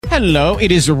Hello,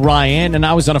 it is Ryan, and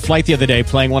I was on a flight the other day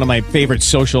playing one of my favorite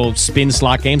social spin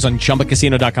slot games on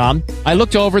ChumbaCasino.com. I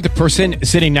looked over at the person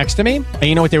sitting next to me, and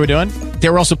you know what they were doing? They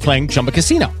were also playing Chumba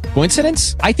Casino.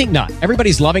 Coincidence? I think not.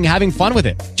 Everybody's loving having fun with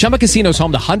it. Chumba Casino is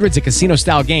home to hundreds of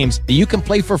casino-style games that you can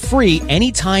play for free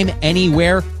anytime,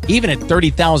 anywhere, even at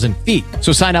 30,000 feet.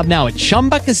 So sign up now at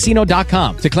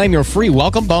ChumbaCasino.com to claim your free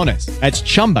welcome bonus. That's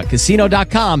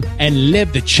ChumbaCasino.com and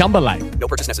live the Chumba life. No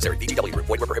purchase necessary. VGW. Void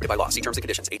where prohibited by law. See terms and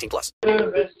conditions. 18+.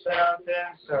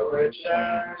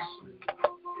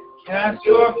 Cast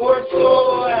your poor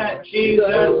soul at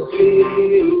Jesus'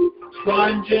 feet.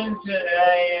 Plunge into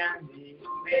today and be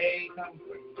made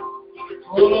complete.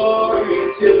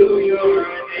 Glory to your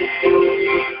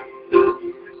name.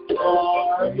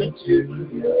 Glory to your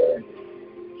name,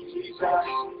 Jesus.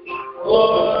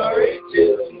 Glory to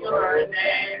your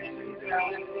name.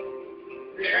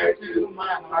 There to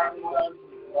my heart was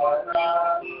what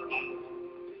love.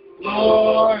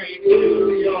 Glory to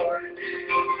your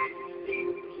name.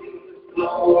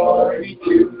 Glory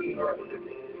to your name,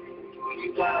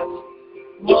 Jesus.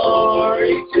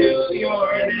 Glory to your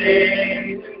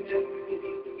name.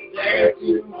 There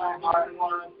to my heart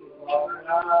was Lord of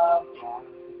God.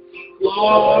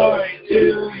 Glory to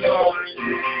your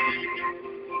name.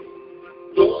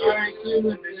 Glory to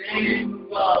the name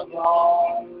of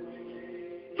all.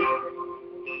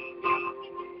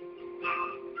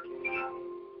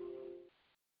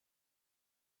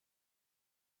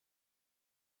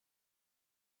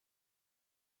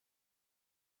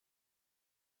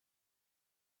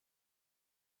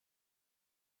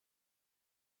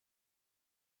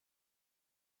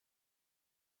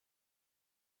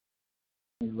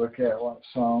 We look at what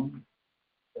song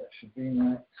that should be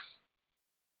next.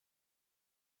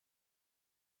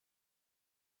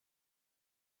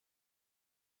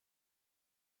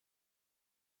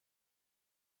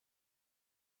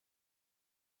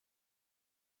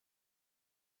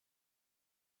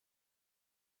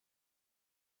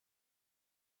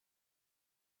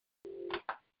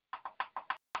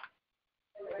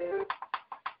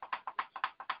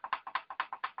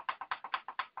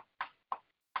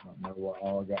 I don't know what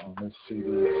all I got on this CD.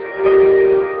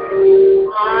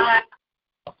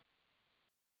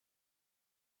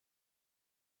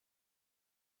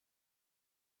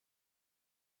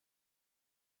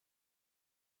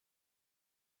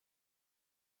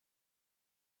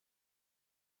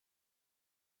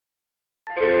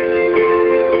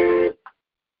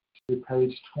 To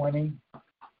page 20,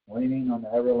 Leaning on the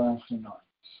Everlasting Arms.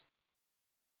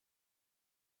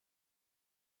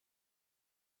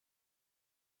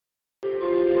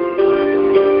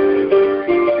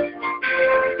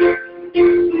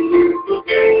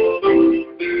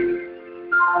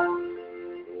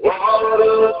 What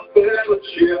a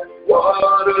fellowship,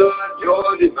 what a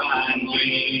joy divine,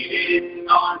 leaning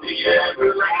on the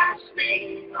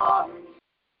everlasting arms.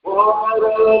 What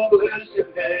a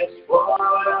blessedness, what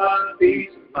a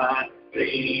peace of mind,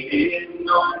 leaning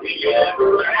on the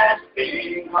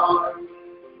everlasting arms.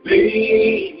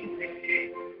 Leaning,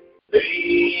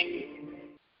 leaning,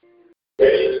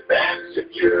 safe and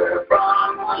secure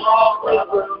from all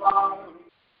other harm.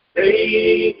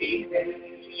 Leaning,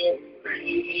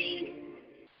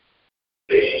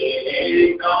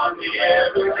 leaning on the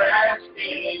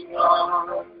everlasting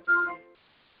arms.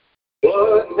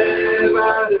 What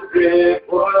never to dread,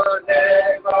 what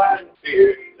never to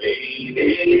fear,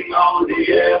 leaning on the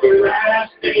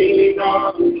everlasting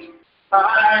arms. I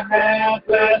have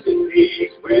blessed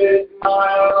peace with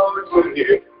my Lord so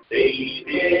near,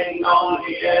 leaning on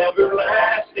the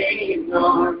everlasting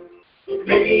arms.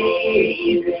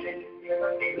 Leaning,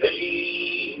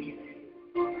 leaning,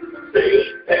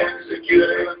 safe and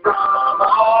secure from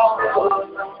all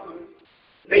alarm.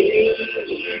 Leaning,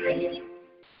 leaning,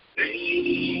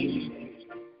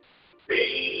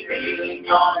 leaning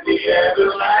on the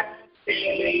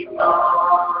everlasting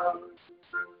arms.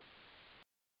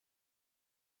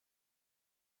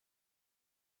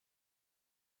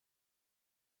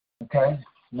 Okay,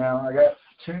 now I got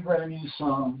two brand new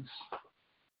songs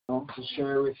I want to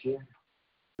share with you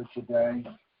for today.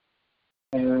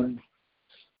 And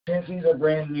since these are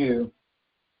brand new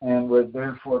and would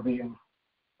therefore be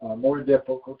more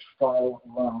difficult to follow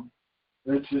along,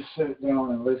 let's just sit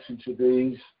down and listen to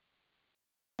these.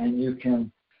 And you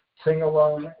can sing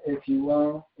along if you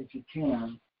want, if you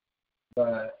can.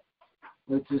 But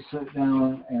let's just sit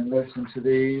down and listen to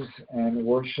these and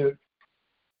worship.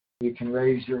 You can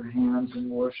raise your hands and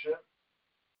worship.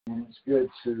 And it's good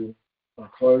to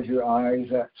close your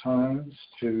eyes at times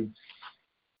to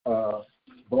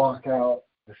block out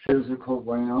the physical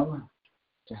realm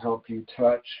to help you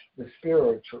touch the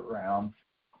spiritual realm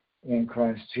in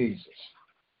Christ Jesus.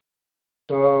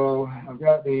 So I've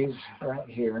got these right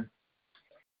here.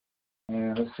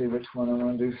 And let's see which one I'm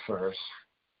going to do first.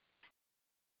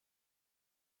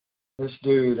 Let's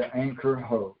do the anchor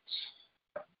holds.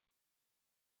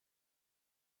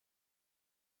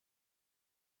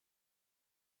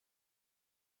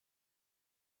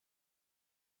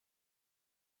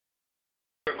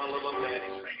 My little daddy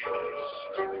singing.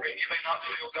 You may not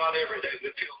feel God every day,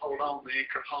 but you'll hold on, the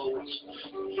anchor holds.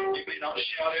 You may not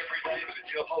shout every day, but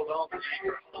you'll hold on, the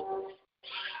anchor holds.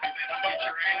 You may not get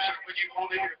your answer when you want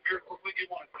it, your miracle when you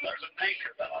want it, but there's an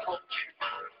anchor that holds you.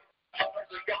 There's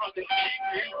a God that'll keep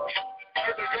you.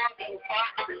 There's a God that'll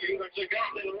fight for you. There's a God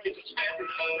that'll raise a standard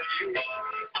for you.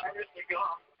 There is a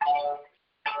God.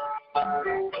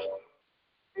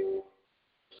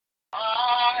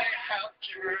 I have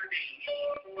journeyed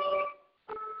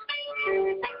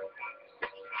through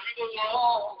the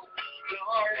long,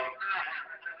 dark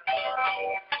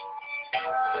night.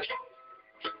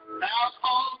 Now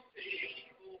all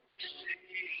people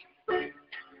see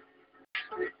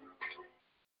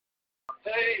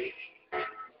they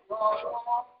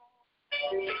are,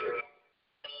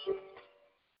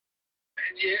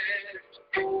 and yet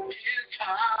it's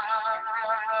high.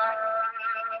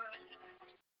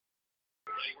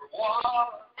 They were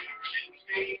watching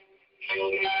me,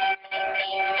 and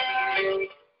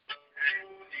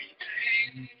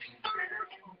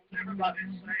everybody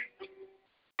sing.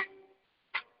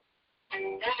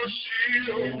 For the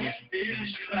shield is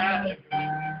shattered.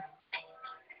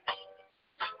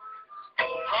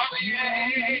 From the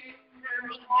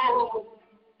anchor's hold.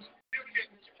 You get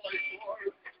this place,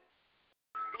 Lord.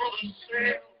 For the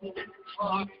sails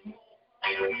are full.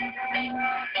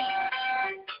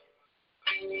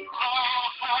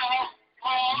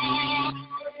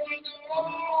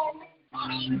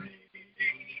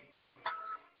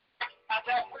 At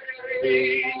that very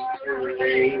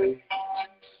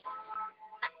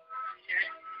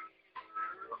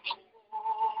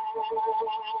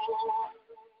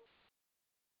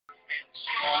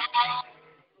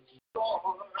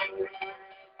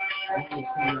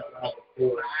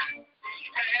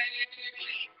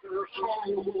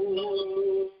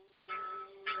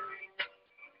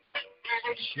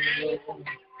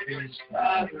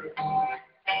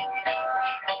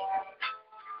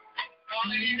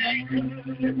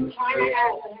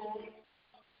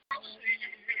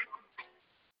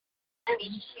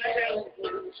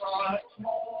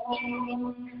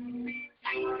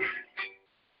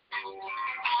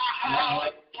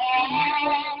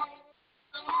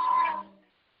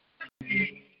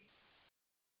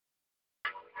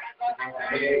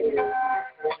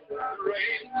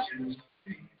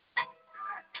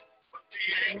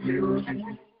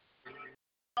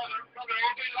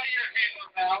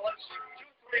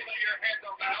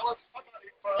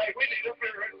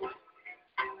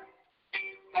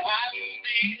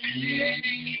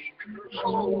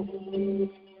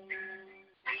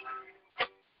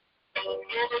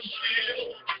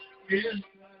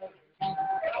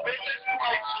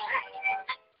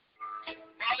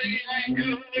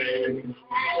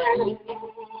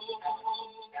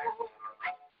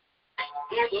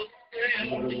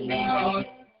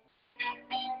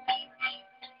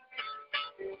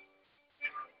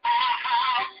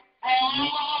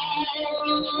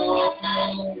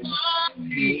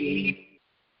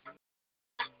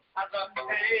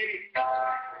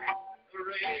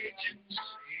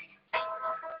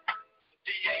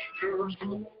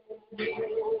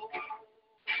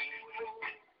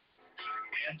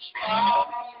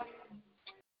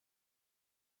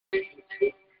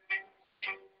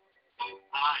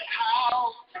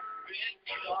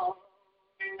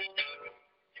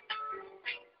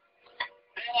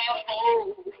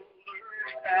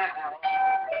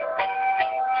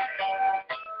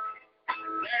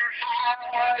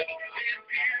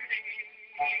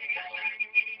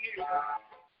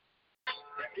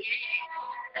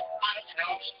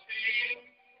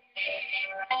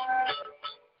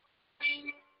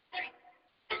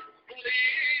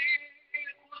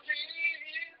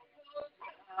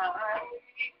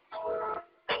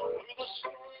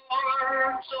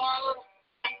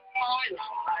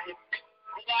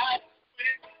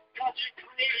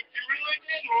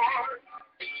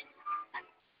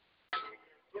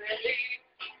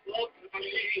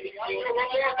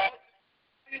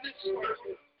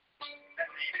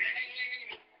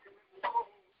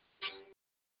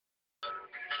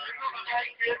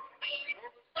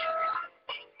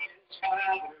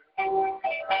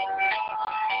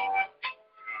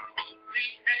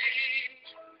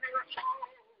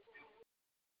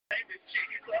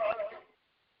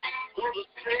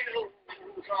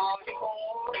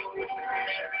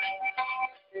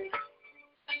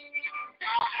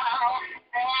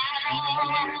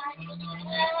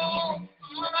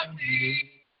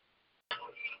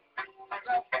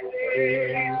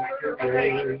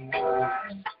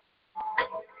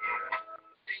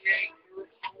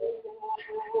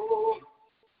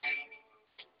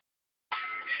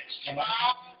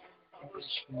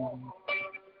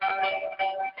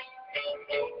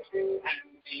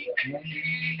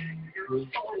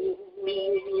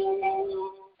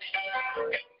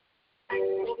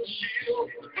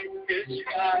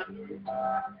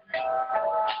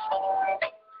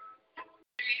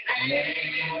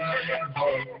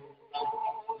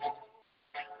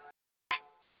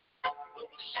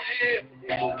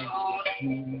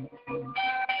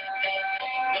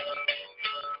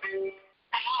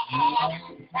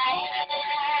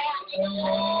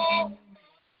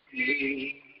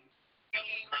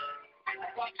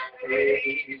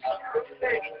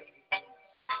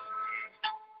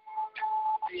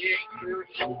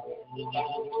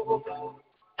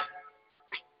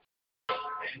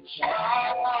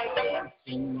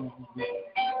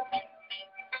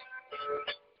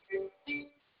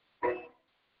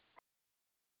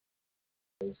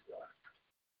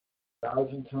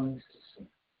Thousand tongues to sing.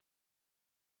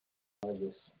 I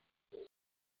listen.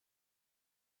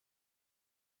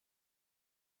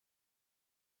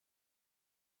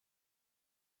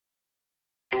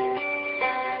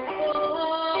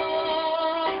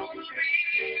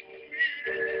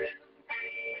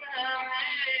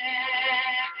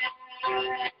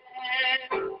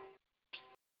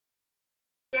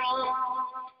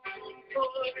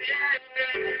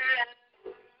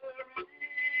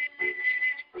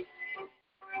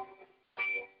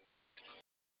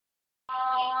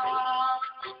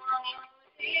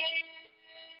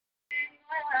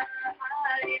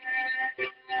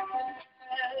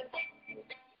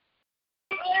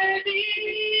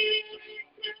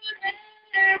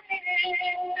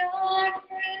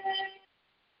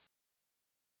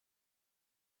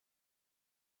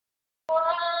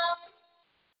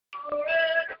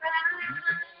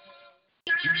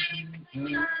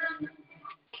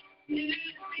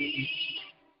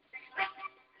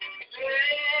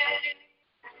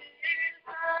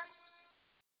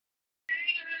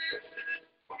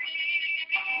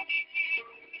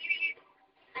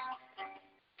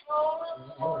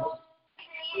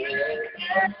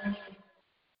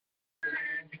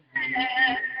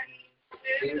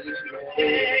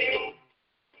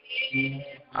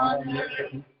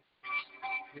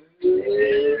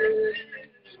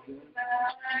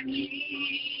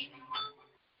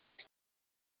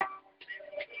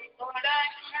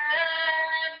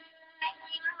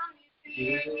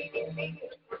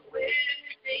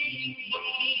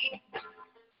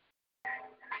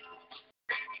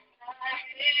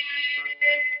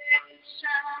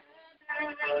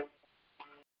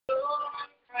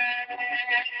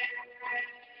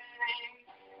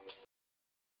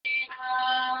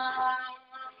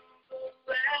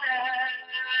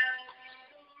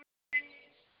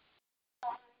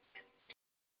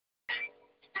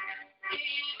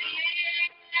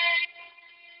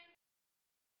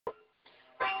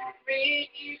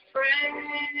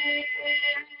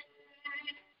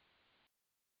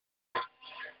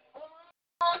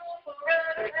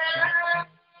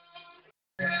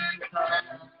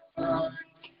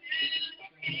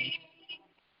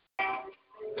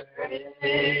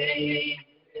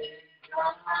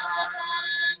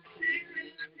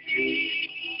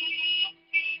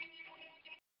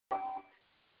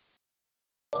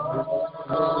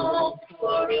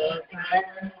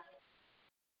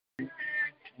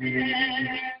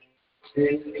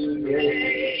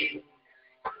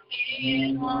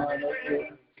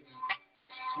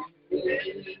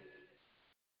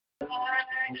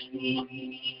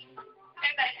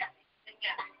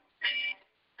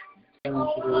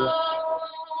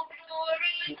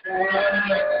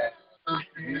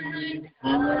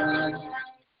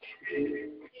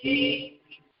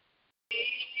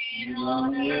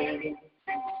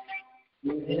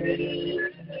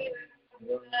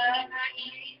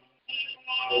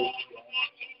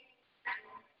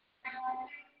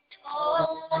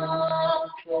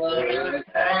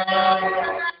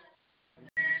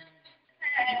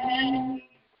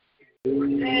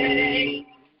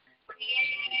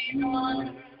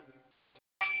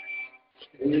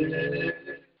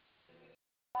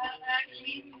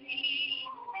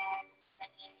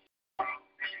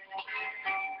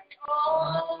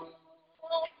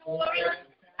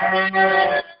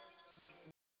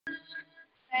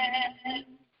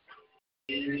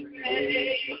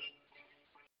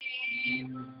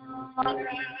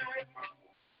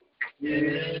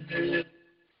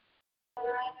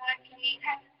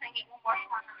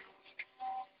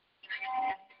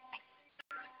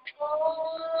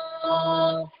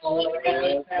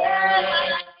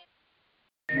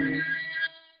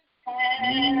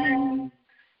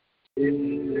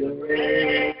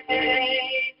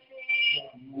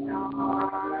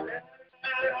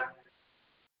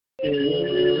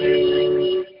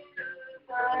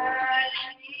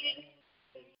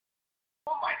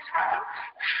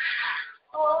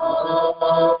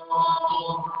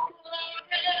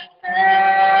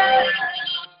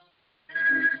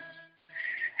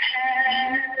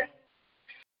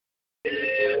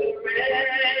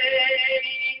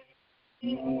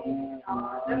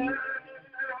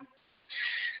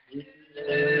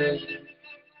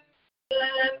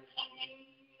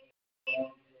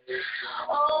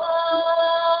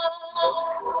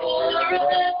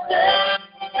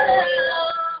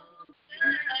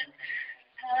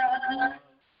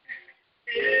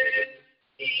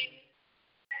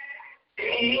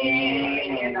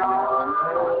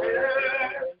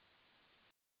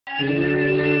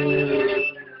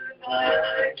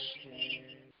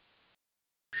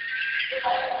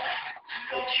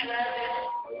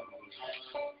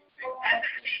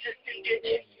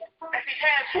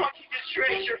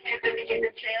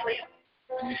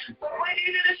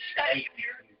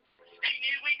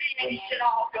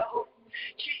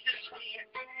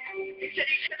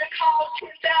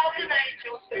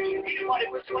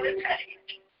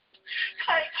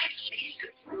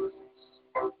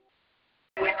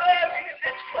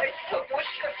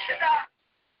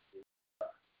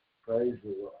 Praise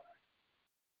the Lord.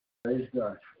 Praise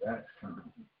God for that song.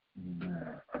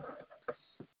 Amen.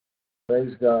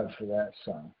 Praise God for that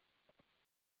song.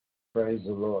 Praise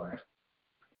the Lord.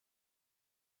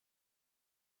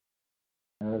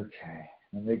 Okay,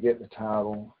 let me get the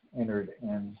title entered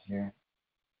in here.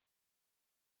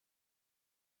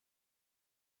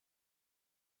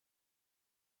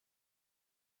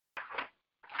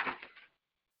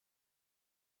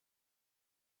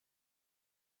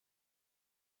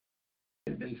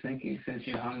 I've been thinking since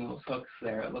you hung those hooks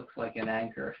there, it looks like an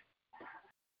anchor.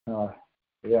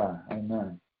 Yeah,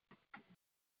 amen.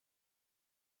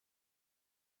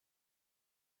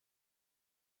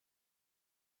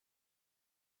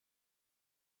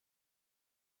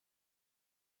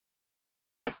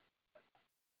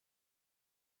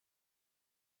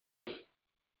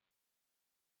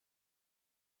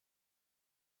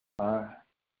 I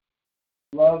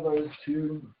love those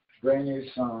two brand new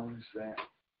songs that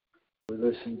we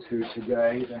listened to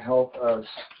today to help us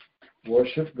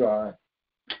worship God,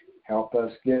 help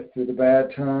us get through the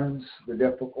bad times, the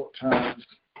difficult times,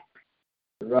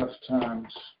 the rough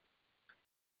times.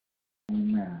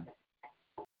 Amen.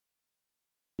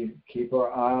 Keep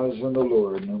our eyes on the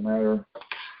Lord no matter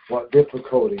what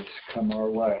difficulties come our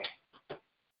way.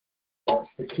 That's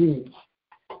the key.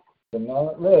 To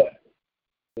not let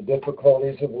the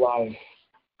difficulties of life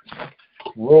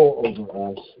roll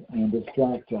over us and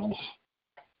distract us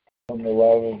from the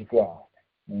love of God.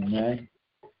 Amen.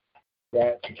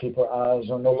 Got to keep our eyes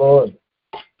on the Lord,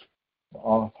 the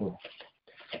author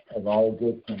of all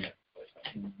good things.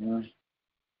 Amen.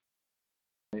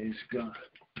 Praise God.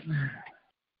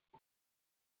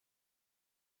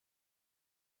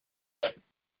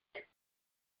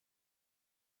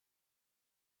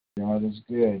 God is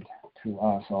good to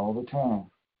us all the time.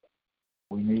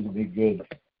 We need to be good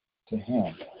to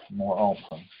Him more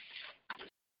often.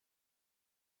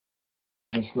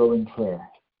 Let's go in prayer.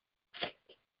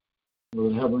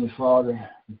 Lord Heavenly Father,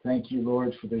 we thank you,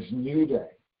 Lord, for this new day.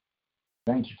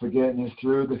 Thank you for getting us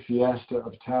through the Fiesta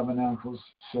of Tabernacles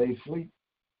safely.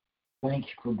 Thank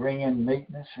you for bringing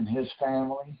Meekness and his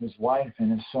family, his wife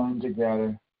and his son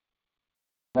together.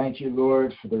 Thank you,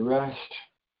 Lord, for the rest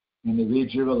and the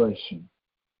rejubilation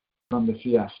from the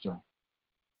Fiesta.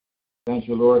 Thank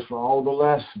you, Lord, for all the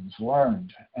lessons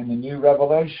learned and the new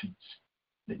revelations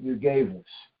that you gave us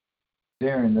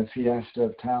during the Fiesta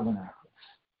of Tabernacles.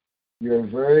 You're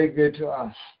very good to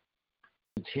us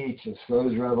to teach us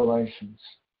those revelations.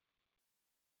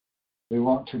 We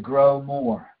want to grow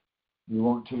more. We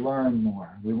want to learn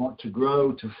more. We want to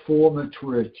grow to full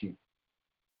maturity.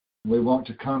 We want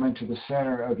to come into the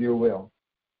center of your will.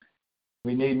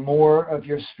 We need more of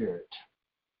your Spirit,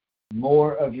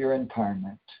 more of your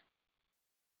empowerment.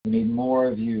 We need more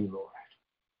of you, Lord.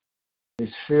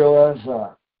 Please fill us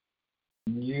up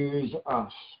and use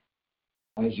us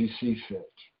as you see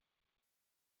fit.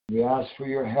 We ask for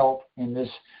your help in this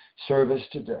service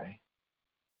today.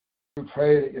 We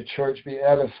pray that your church be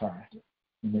edified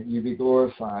and that you be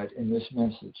glorified in this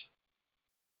message.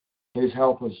 Please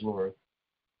help us, Lord.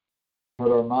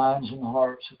 Put our minds and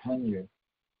hearts upon you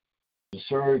to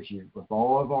serve you with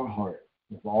all of our heart,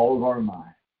 with all of our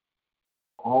mind,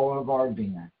 all of our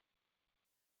being.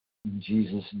 In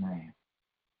Jesus' name,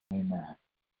 amen.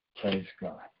 Praise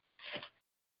God.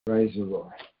 Praise the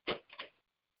Lord.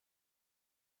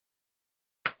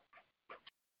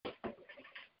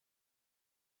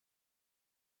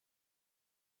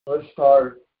 Let's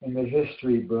start in the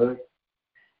history book,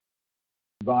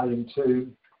 volume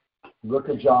 2, book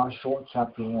of Joshua,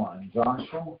 chapter 1.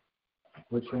 Joshua,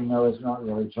 which we know is not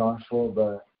really Joshua,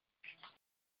 but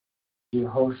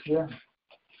Jehoshua,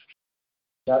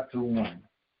 chapter 1.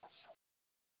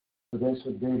 So this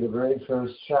would be the very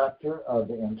first chapter of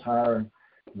the entire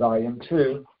volume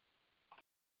 2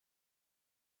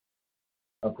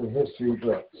 of the history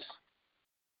books.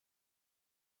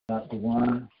 Chapter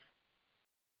 1,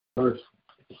 verse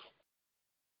 1.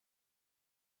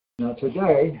 Now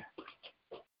today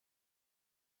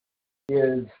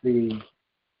is the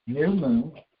new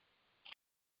moon,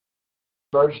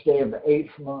 first day of the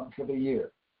 8th month of the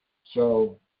year.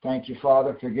 So thank you,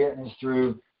 Father, for getting us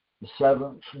through the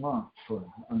 7th month for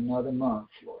another month,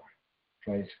 Lord.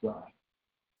 Praise God.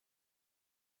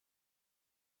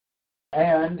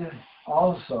 And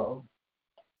also,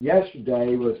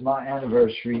 yesterday was my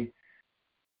anniversary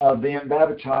of being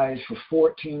baptized for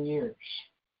 14 years.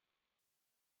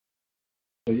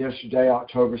 So yesterday,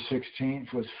 October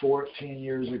 16th, was 14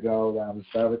 years ago that I was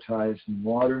baptized in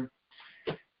water.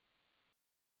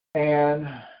 And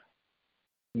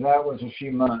that was a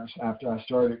few months after I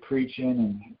started preaching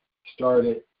and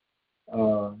started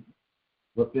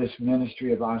with this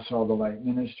ministry of I Saw the Light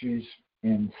Ministries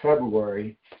in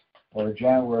February or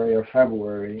January or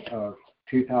February of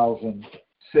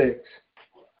 2006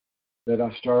 that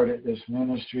I started this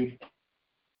ministry.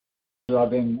 So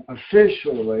I've been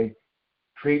officially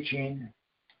preaching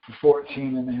for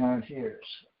 14 and a half years,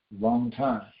 a long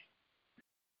time.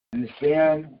 And it's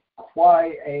been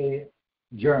quite a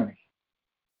journey,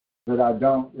 but I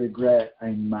don't regret a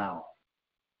mile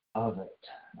of it.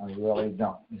 I really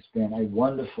don't. It's been a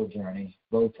wonderful journey,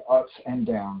 both ups and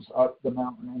downs, up the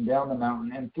mountain and down the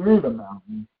mountain and through the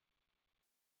mountain.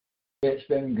 It's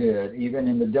been good, even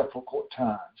in the difficult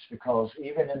times, because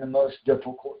even in the most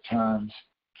difficult times,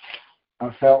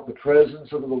 I felt the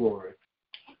presence of the Lord.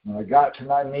 When I got to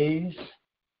my knees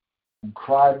and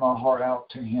cried my heart out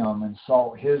to Him and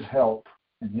sought His help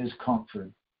and His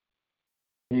comfort,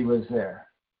 He was there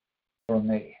for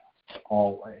me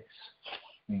always.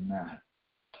 Amen.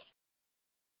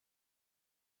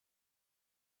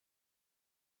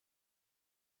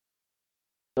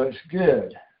 So it's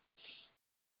good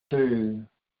to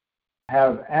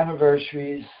have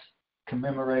anniversaries,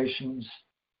 commemorations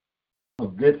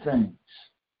of good things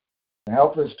to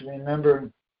help us to remember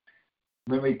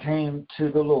when we came to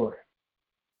the Lord.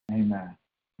 Amen.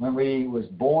 When we was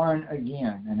born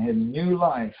again and had new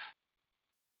life.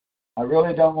 I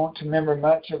really don't want to remember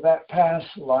much of that past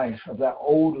life, of that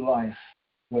old life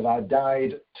that I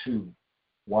died to.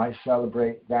 Why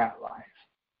celebrate that life?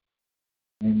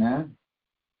 Amen.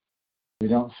 We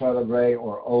don't celebrate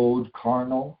our old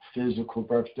carnal physical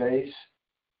birthdays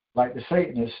like the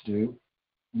Satanists do,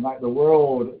 and like the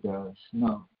world does.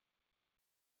 No.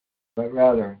 But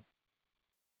rather,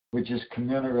 we just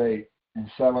commemorate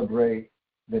and celebrate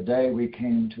the day we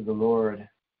came to the Lord,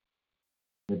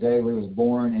 the day we was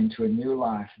born into a new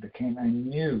life, became a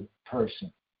new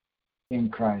person in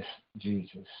Christ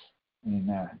Jesus.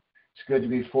 Amen. It's good to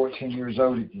be 14 years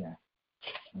old again,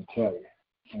 I tell you.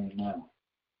 Amen.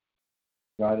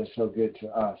 God is so good to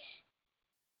us.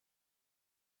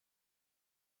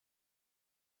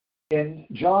 In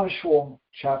Joshua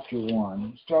chapter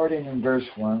 1, starting in verse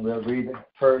 1, we'll read the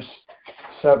first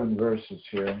 7 verses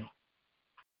here.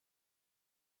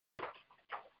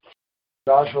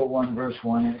 Joshua 1, verse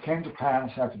 1, and it came to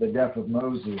pass after the death of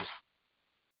Moses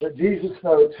that Jesus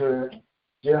spoke to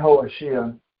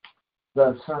Jehoshua,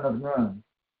 the son of Nun,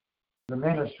 the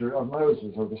minister of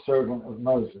Moses, or the servant of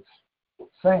Moses,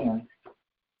 saying,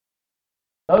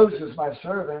 Moses, my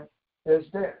servant, is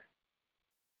dead.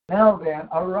 Now then,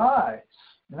 arise.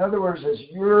 In other words, it's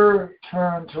your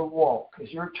turn to walk.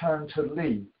 It's your turn to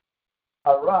lead.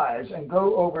 Arise and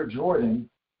go over Jordan,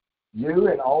 you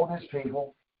and all this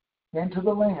people, into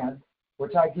the land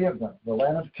which I give them, the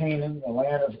land of Canaan, the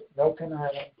land of milk and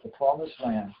honey, the promised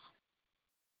land.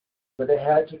 But they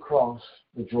had to cross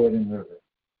the Jordan River.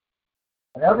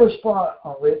 And every spot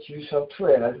on which you shall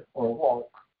tread or walk,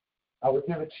 I will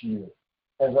give it to you,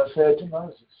 as I said to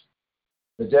Moses.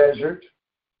 The desert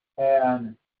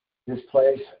and this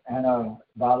place,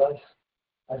 Anabalas,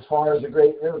 as far as the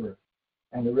great river,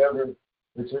 and the river,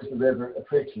 which is the river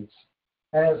Euphrates.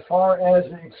 And as far as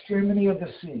the extremity of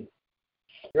the sea,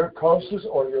 your coasts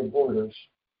or your borders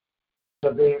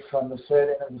shall be from the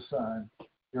setting of the sun.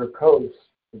 Your coasts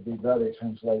would be better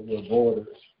translate your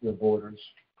borders,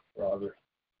 Robert,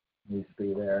 needs to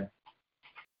be there.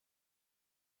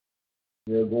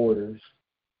 Your borders.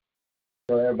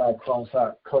 So everybody cross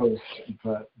out coast and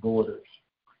put borders.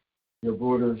 Your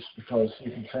borders, because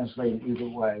you can translate it either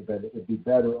way, but it would be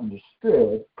better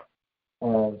understood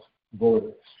as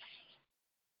borders.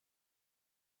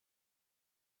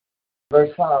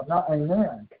 Verse 5, not a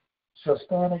man shall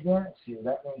stand against you.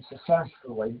 That means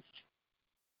successfully.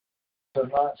 So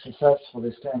not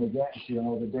successfully stand against you in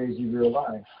all the days of your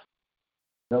life.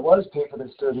 There was people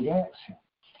that stood against him,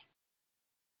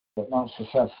 but not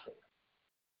successfully.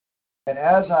 And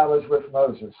as I was with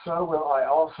Moses, so will I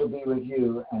also be with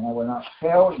you, and I will not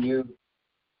fail you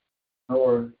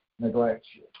nor neglect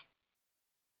you.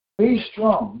 Be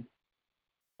strong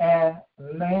and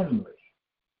manly,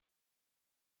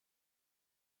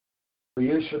 for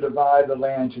you shall divide the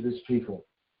land to this people,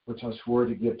 which I swore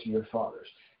to give to your fathers.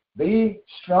 Be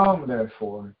strong,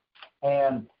 therefore,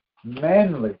 and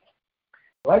manly.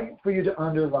 I'd like for you to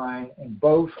underline in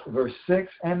both verse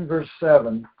 6 and verse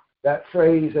 7 that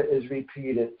phrase that is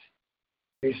repeated,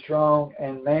 be strong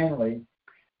and manly,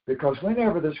 because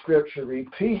whenever the scripture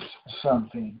repeats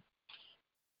something,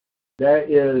 there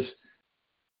is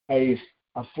a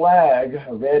flag,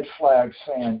 a red flag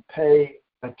saying, pay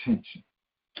attention.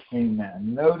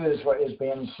 Amen. Notice what is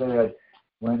being said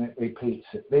when it repeats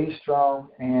it. Be strong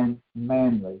and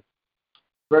manly.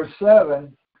 Verse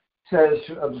 7 says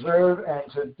to observe and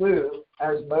to do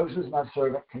as Moses my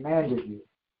servant commanded you.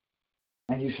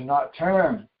 And you shall not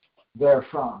turn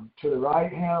therefrom to the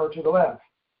right hand or to the left,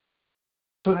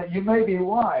 so that you may be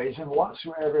wise in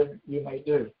whatsoever you may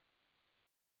do.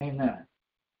 Amen.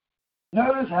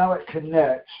 Notice how it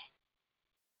connects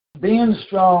being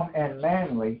strong and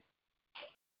manly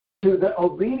to the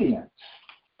obedience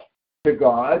to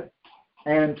God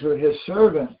and to his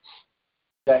servants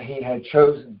that he had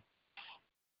chosen.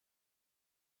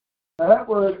 Now that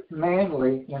word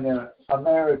manly in the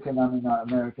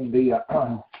the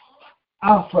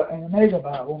Alpha and Omega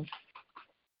Bible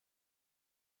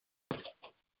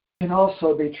can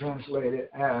also be translated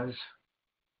as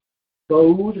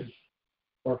bold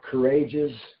or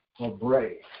courageous or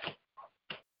brave.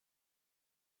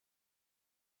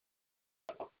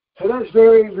 So that's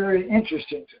very, very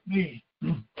interesting to me.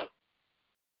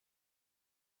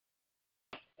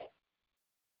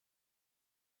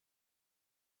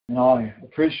 And I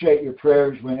appreciate your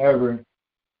prayers whenever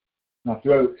my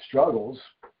throat struggles.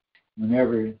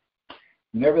 Whenever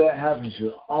that happens,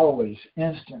 you're always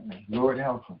instantly, Lord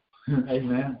help them.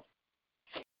 Amen.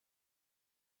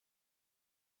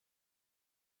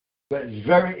 But it's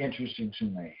very interesting to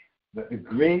me that the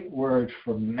Greek word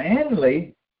for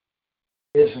manly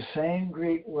is the same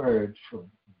Greek word for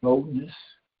boldness,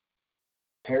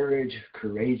 courage,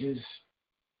 courageous.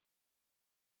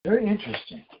 Very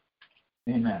interesting.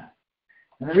 Amen.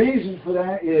 And the reason for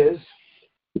that is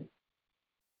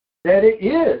that it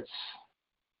is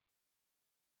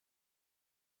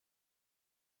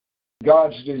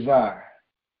God's desire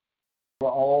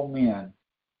for all men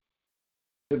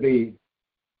to be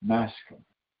masculine.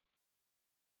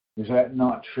 Is that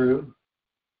not true?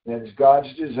 That is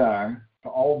God's desire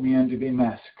for all men to be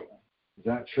masculine. Is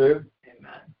that true?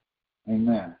 Amen.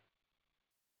 Amen.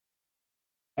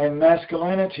 And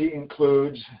masculinity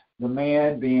includes the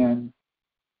man being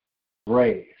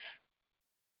brave.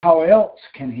 How else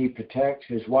can he protect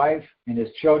his wife and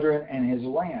his children and his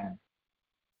land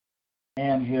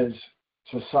and his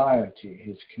society,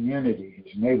 his community,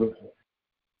 his neighborhood?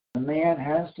 The man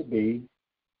has to be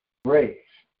brave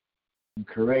and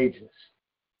courageous.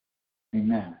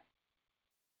 Amen.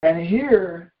 And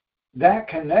here, that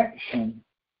connection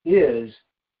is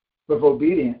with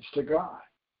obedience to God.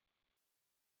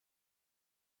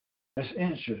 That's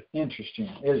interesting,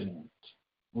 isn't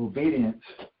it? Obedience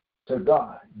to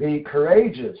God. Be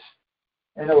courageous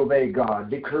and obey God.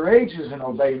 Be courageous and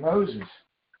obey Moses.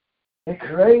 Be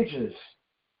courageous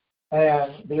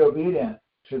and be obedient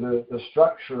to the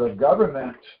structure of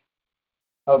government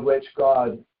of which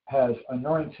God has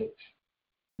anointed.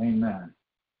 Amen.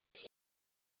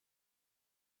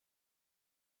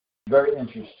 Very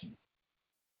interesting.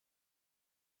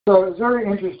 So it's very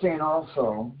interesting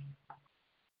also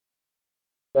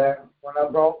that when I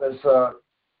brought this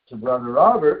to Brother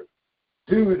Robert,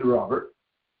 Dude Robert,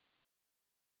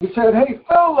 he said, hey,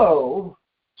 fellow,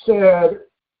 said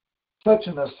such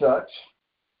and such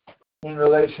in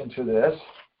relation to this.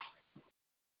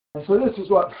 And so this is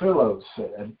what Philo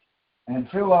said. And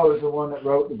Philo is the one that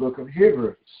wrote the book of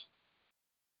Hebrews,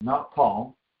 not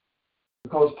Paul.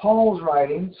 Because Paul's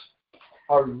writings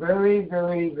are very,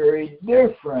 very, very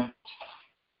different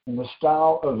in the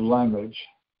style of language,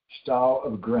 style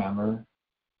of grammar,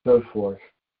 so forth.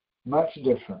 Much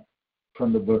different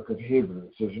from the book of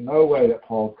Hebrews. There's no way that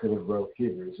Paul could have wrote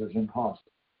Hebrews. It's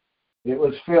impossible. It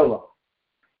was Philo.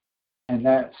 And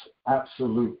that's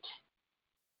absolute.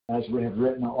 As we have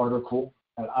written an article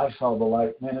at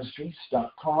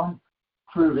ISawTheLightMinistries.com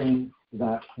proving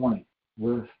that point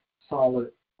with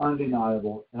solid,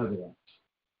 undeniable evidence.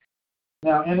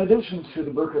 Now, in addition to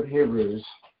the book of Hebrews,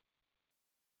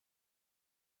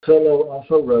 Philo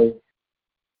also wrote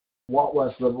what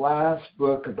was the last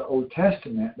book of the Old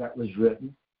Testament that was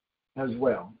written as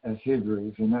well as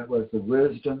Hebrews, and that was the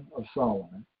Wisdom of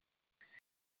Solomon.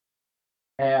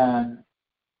 And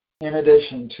in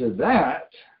addition to that,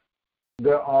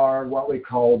 there are what we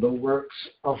call the works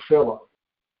of Philo,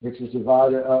 which is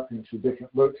divided up into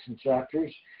different books and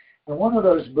chapters. And one of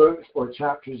those books or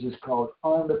chapters is called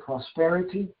On the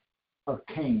Prosperity of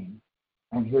Cain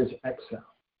and His Exile.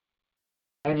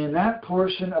 And in that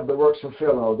portion of the works of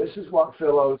Philo, this is what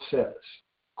Philo says,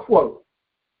 quote,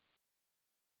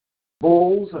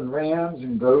 bulls and rams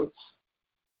and goats,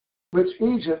 which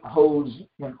Egypt holds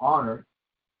in honor,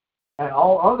 and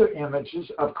all other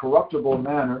images of corruptible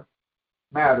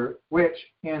matter, which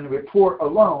in report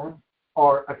alone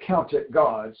are accounted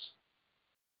gods,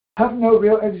 have no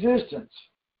real existence,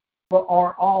 but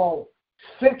are all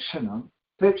fictional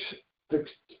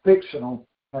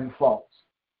and false.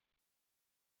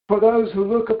 For those who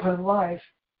look upon life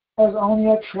as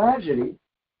only a tragedy,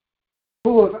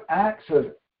 full of acts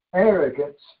of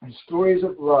arrogance and stories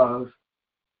of love,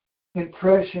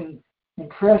 impressing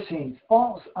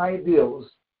false ideals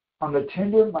on the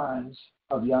tender minds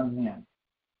of young men,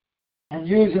 and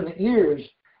using the ears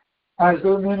as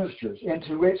their ministers,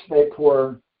 into which they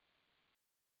pour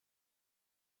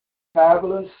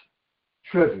fabulous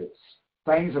trivials,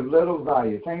 things of little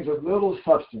value, things of little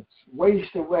substance,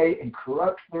 waste away and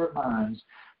corrupt their minds,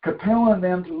 compelling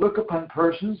them to look upon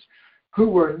persons who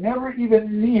were never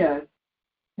even men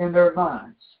in their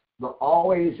minds, but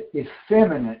always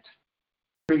effeminate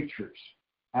creatures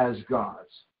as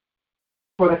gods.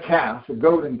 For the calf, the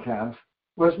golden calf,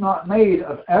 was not made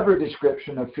of every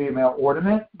description of female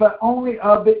ornament, but only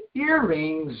of the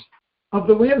earrings of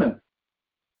the women.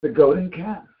 The golden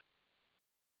calf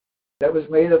that was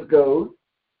made of gold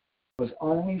was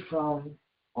only from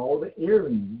all the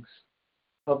earrings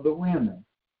of the women.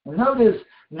 And notice,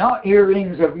 not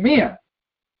earrings of men.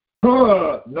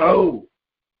 No.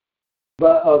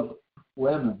 But of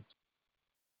women.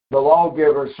 The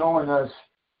lawgiver showing us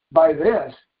by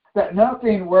this that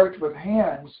nothing worked with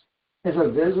hands is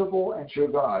a visible and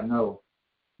true God. No.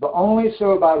 But only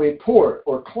so by report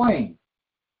or claim.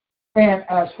 And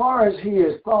as far as he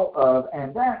is thought of,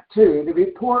 and that too, the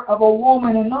report of a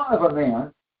woman and not of a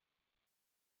man,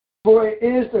 for it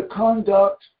is the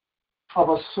conduct of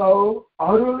a soul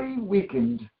utterly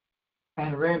weakened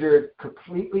and rendered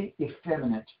completely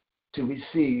effeminate to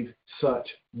receive such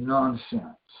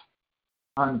nonsense.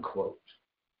 Unquote.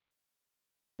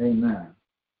 Amen.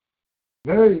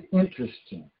 Very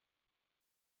interesting.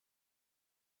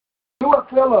 So what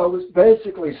Philo was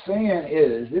basically saying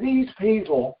is that these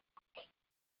people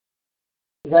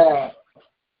that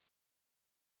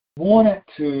wanted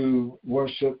to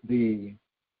worship the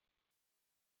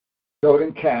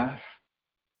golden calf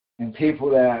and people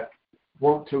that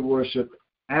want to worship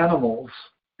animals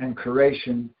and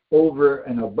creation over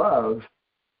and above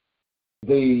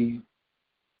the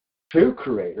true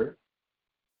creator,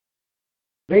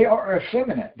 they are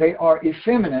effeminate. They are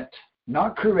effeminate,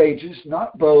 not courageous,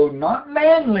 not bold, not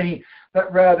manly,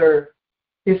 but rather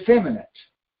effeminate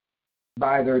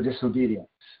by their disobedience.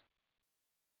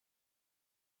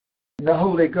 And the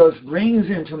Holy Ghost brings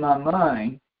into my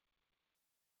mind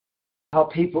how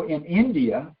people in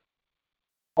India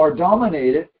are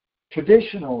dominated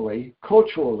traditionally,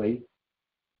 culturally,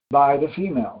 by the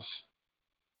females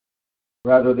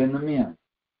rather than the men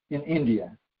in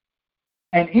India.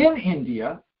 And in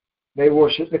India, they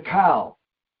worship the cow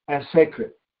as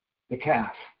sacred, the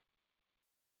calf.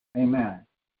 Amen.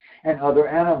 And other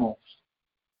animals.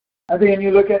 And then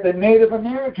you look at the Native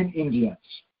American Indians,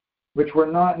 which were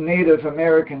not Native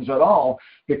Americans at all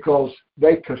because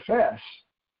they confess.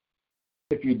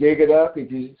 If you dig it up, if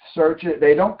you search it,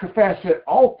 they don't confess it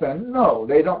often. No,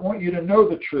 they don't want you to know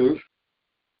the truth.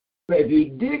 But if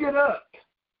you dig it up,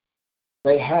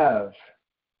 they have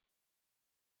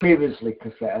previously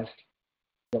confessed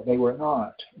that they were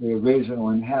not the original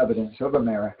inhabitants of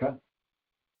America,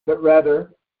 but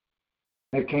rather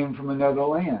they came from another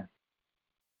land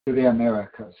to the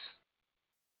Americas.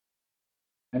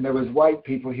 And there was white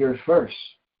people here first,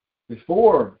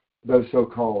 before those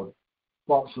so-called,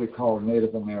 falsely called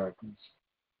Native Americans.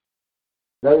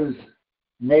 Those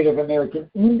Native American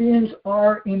Indians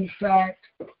are, in fact,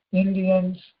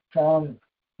 Indians from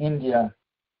India,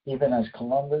 even as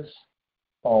Columbus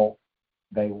thought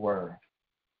they were,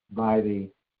 by the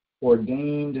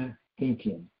ordained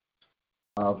thinking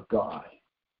of God.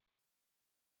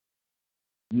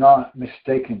 Not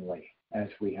mistakenly, as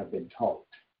we have been taught.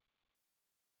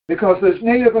 Because those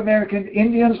Native American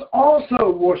Indians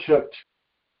also worshipped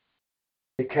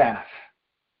the calf,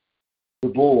 the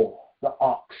bull, the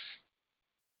ox,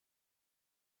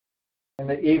 and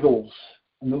the eagles,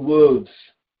 and the wolves,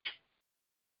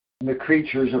 and the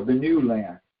creatures of the new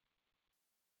land,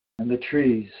 and the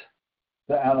trees,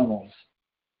 the animals.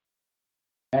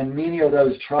 And many of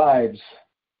those tribes,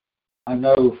 I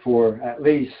know for at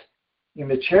least in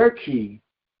the Cherokee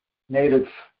Native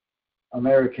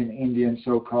American Indian,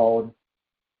 so-called,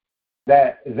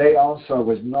 that they also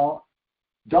was not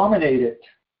dominated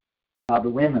by the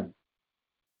women,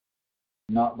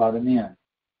 not by the men.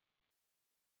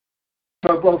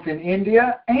 So both in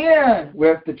India and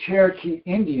with the Cherokee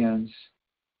Indians,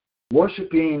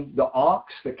 worshiping the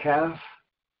ox, the calf,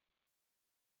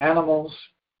 animals,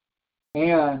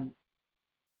 and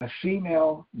a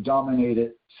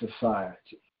female-dominated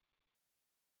society.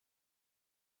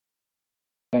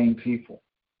 Same people,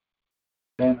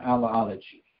 same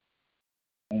ideology.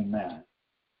 Amen.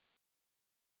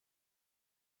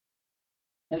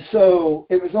 And so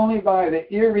it was only by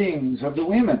the earrings of the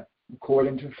women,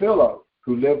 according to Philo,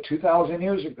 who lived 2,000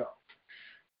 years ago,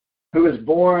 who was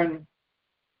born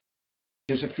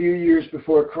just a few years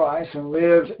before Christ and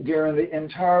lived during the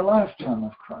entire lifetime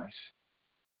of Christ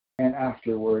and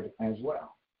afterward as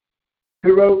well,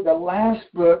 who wrote the last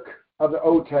book of the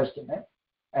Old Testament,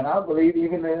 and I believe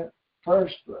even the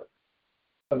first book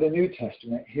of the New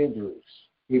Testament, Hebrews,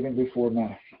 even before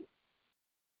Matthew.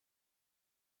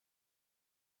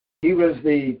 He was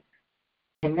the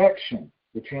connection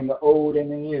between the old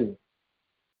and the new.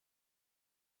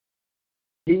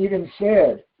 He even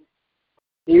said,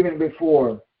 even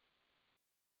before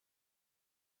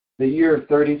the year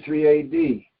 33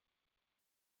 AD,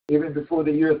 even before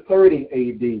the year 30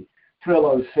 AD,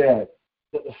 Philo said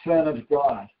that the Son of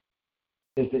God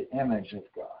is the image of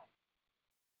God.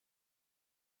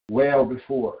 Well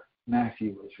before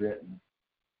Matthew was written.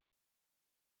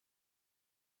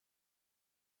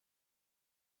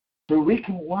 So we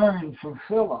can learn from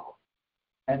Philo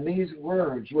and these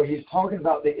words where he's talking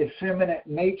about the effeminate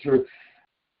nature,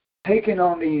 taking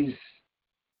on these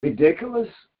ridiculous,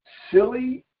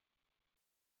 silly,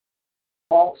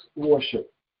 false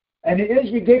worship. And it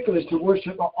is ridiculous to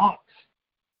worship an ox.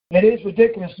 It is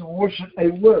ridiculous to worship a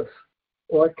wolf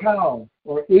or a cow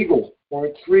or eagle or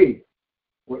a tree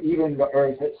or even the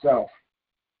earth itself.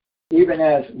 Even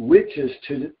as witches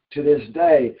to this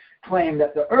day claim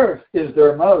that the earth is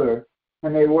their mother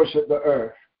and they worship the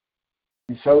earth.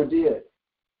 And so did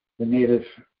the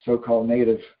so-called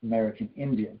Native American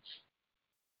Indians.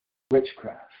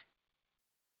 Witchcraft.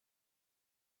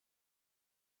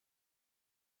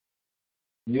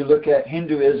 You look at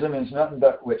Hinduism, it's nothing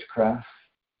but witchcraft.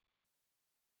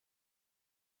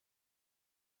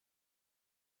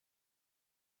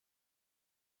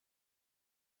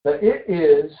 But it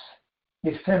is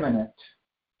effeminate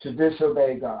to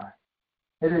disobey God.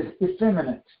 It is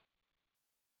effeminate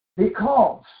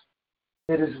because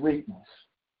it is weakness.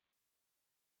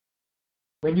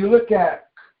 When you look at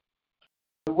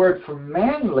the word for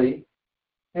manly,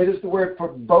 it is the word for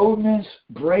boldness,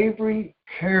 bravery,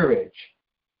 courage.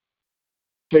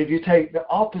 So if you take the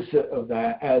opposite of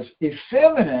that as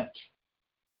effeminate,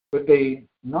 would be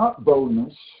not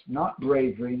boldness, not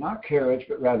bravery, not courage,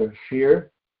 but rather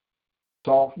fear,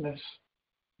 softness,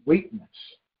 weakness.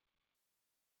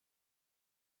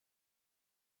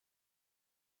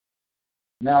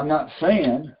 Now, I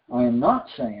am not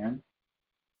saying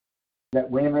that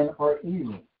women are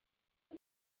evil.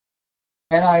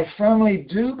 And I firmly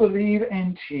do believe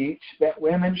and teach that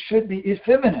women should be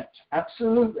effeminate.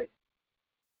 Absolutely.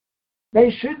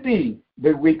 They should be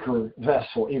the weaker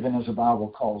vessel, even as the Bible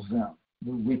calls them,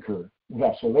 the weaker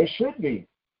vessel. They should be.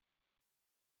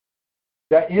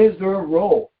 That is their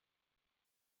role.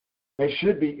 They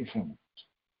should be effeminate.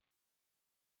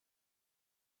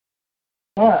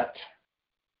 But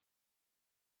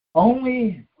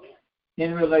only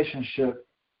in relationship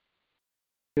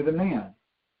to the man,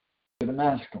 to the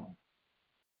masculine.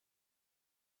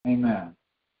 Amen.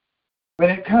 When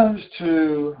it comes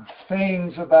to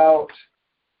things about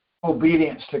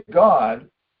obedience to God,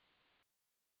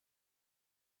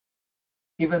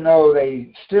 even though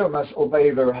they still must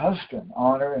obey their husband,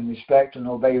 honor and respect and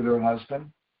obey their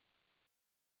husband.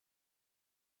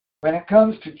 When it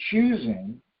comes to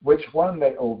choosing which one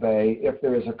they obey, if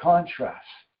there is a contrast,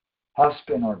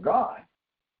 husband or God,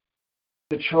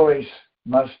 the choice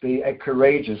must be a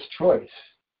courageous choice.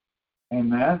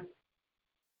 Amen?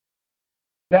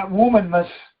 That woman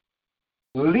must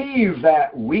leave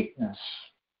that weakness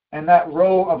and that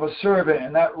role of a servant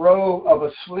and that role of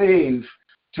a slave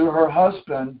to her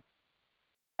husband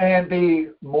and be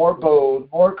more bold,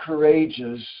 more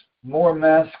courageous, more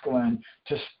masculine,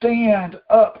 to stand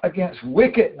up against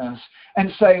wickedness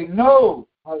and say, no,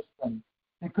 husband,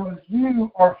 because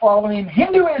you are following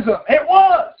Hinduism. It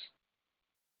was.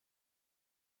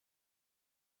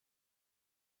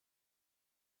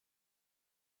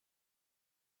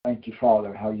 Thank you,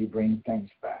 Father, how you bring things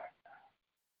back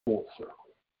full circle.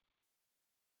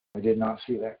 I did not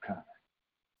see that coming.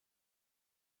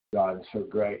 God is so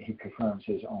great, he confirms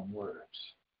his own words.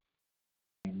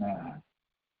 Amen.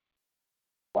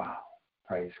 Wow.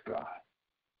 Praise God.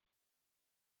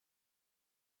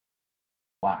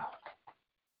 Wow.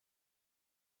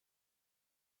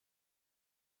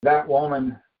 That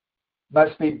woman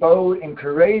must be bold and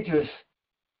courageous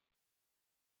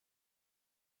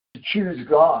to choose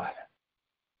God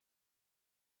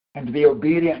and to be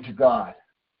obedient to God.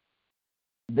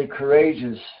 Be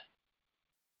courageous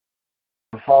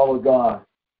to follow God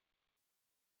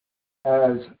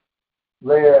as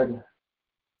led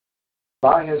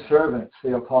by his servants,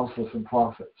 the apostles and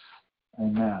prophets.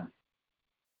 Amen.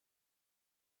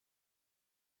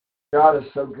 God is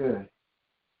so good.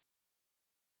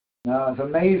 Now, it's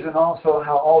amazing also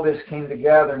how all this came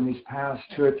together in these past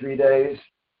 2 or 3 days.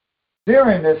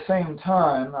 During this same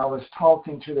time, I was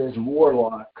talking to this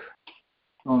warlock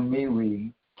on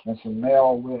MeWe. That's a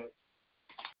male witch.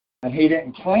 And he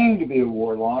didn't claim to be a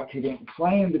warlock. He didn't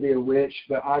claim to be a witch,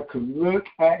 but I could look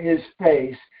at his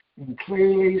face and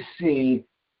clearly see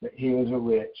that he was a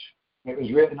witch. It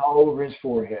was written all over his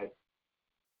forehead,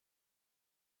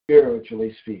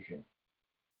 spiritually speaking.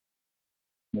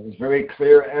 It was very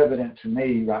clear evident to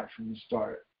me right from the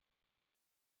start.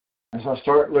 As I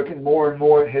start looking more and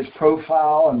more at his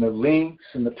profile and the links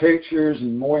and the pictures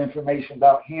and more information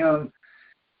about him,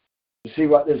 to see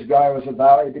what this guy was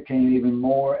about, it became even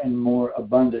more and more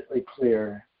abundantly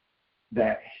clear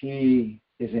that he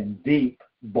is in deep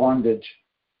bondage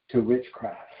to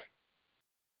witchcraft.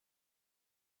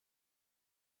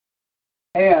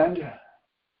 And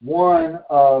one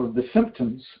of the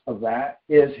symptoms of that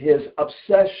is his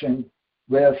obsession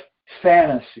with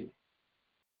fantasy.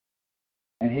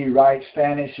 And he writes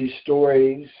fantasy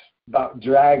stories about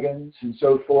dragons and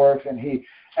so forth, and he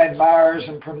admires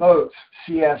and promotes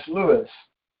C.S. Lewis,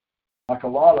 like a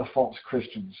lot of false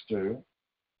Christians do.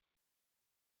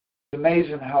 It's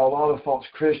amazing how a lot of false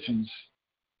Christians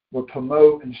will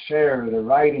promote and share the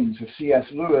writings of C.S.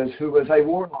 Lewis, who was a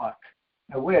warlock,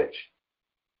 a witch,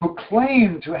 who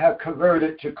claimed to have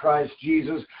converted to Christ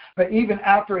Jesus, but even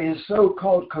after his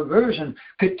so-called conversion,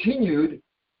 continued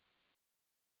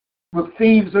with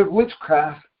themes of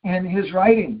witchcraft in his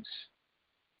writings.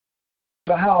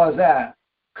 So how is that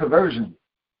conversion?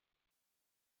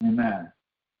 Amen.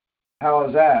 How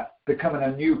is that becoming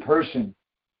a new person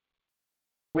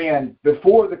when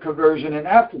before the conversion and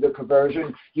after the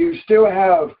conversion you still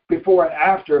have before and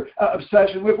after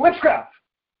obsession with witchcraft?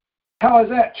 How is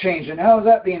that changing? How is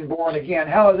that being born again?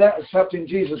 How is that accepting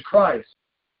Jesus Christ?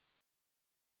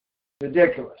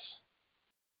 Ridiculous.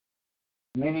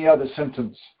 Many other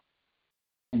symptoms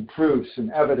and proofs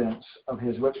and evidence of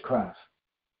his witchcraft.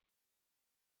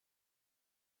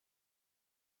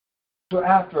 So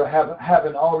after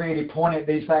having already pointed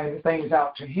these things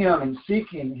out to him and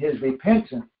seeking his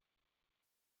repentance,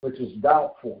 which is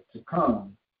doubtful to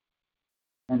come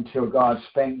until God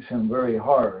spanks him very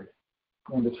hard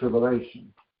in the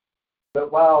tribulation.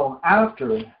 But while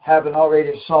after having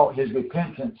already sought his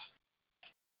repentance,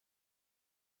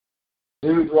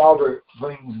 Dude Robert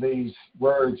brings these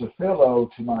words of Philo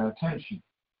to my attention.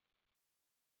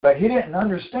 But he didn't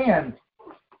understand,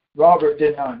 Robert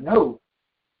did not know,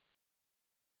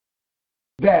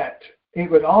 that it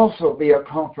would also be a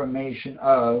confirmation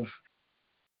of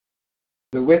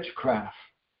the witchcraft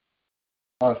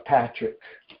of Patrick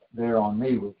there on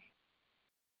MeWe.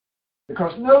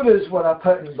 Because notice what I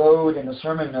put in bold in the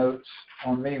sermon notes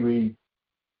on MeWe,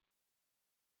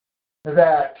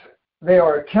 that they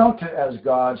are accounted as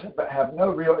gods but have no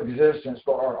real existence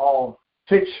but are all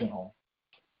fictional.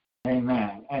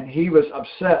 Amen. And he was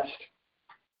obsessed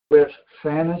with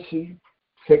fantasy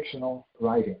fictional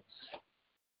writings.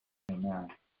 Amen.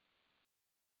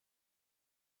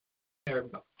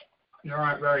 There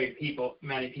aren't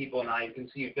many people now you can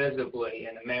see visibly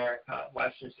in America,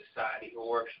 Western society, who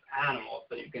worship animals,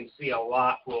 but you can see a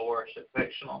lot who will worship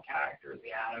fictional characters,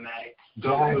 the anime,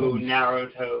 Goku,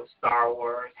 Naruto, Star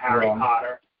Wars, Harry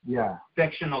Potter. Yeah.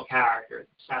 Fictional characters,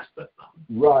 obsessed with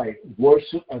them. Right.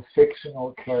 Worship of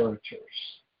fictional characters.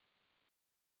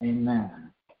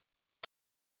 Amen.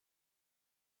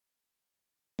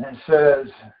 And it says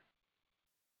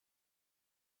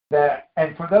that,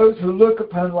 and for those who look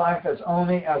upon life as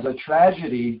only as a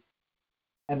tragedy,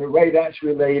 and the way that's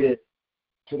related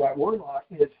to that word lot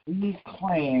is we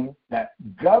claim that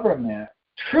government,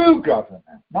 true government,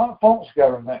 not false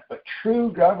government, but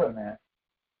true government,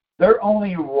 their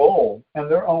only role and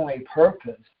their only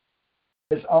purpose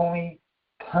is only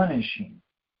punishing.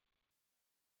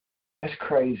 That's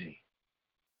crazy.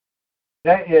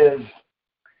 That is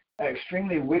an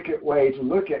extremely wicked way to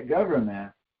look at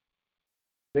government,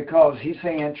 because he's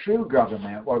saying true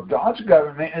government. Well, God's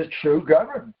government is true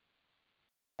government.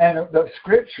 And the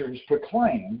scriptures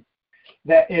proclaim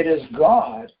that it is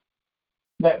God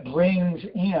that brings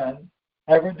in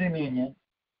every dominion,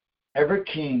 every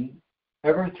king,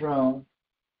 every throne,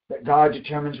 that God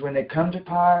determines when they come to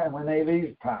power and when they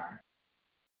leave power.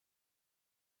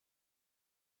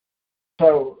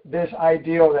 So this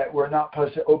ideal that we're not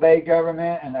supposed to obey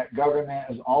government and that government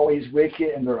is always wicked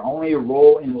and their only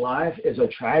role in life is a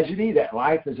tragedy, that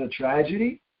life is a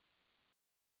tragedy,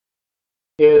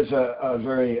 is a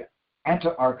very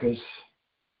anarchist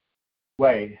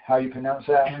way. How you pronounce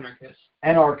that?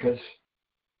 Anarchist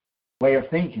way of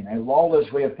thinking, a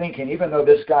lawless way of thinking, even though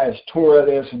this guy is Torah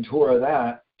this and Torah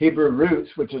that, Hebrew roots,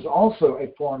 which is also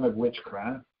a form of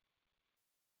witchcraft.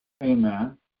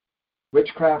 Amen.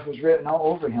 Witchcraft was written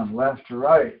all over him, left to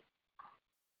right.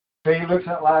 So he looks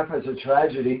at life as a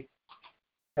tragedy.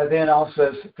 And then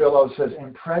also, Philo says,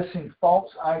 impressing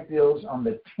false ideals on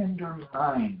the tender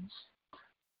minds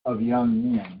of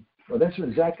young men. Well, that's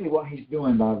exactly what he's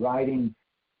doing by writing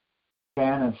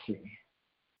fantasy,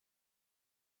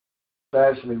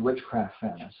 especially witchcraft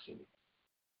fantasy.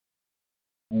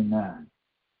 Amen.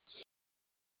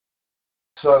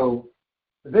 So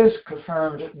this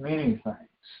confirmed many things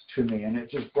to me, and it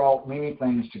just brought many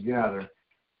things together,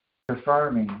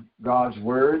 confirming God's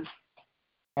word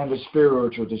and the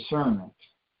spiritual discernment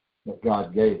that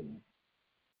God gave me.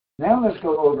 Now let's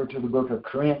go over to the book of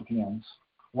Corinthians,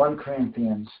 1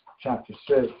 Corinthians chapter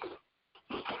 6.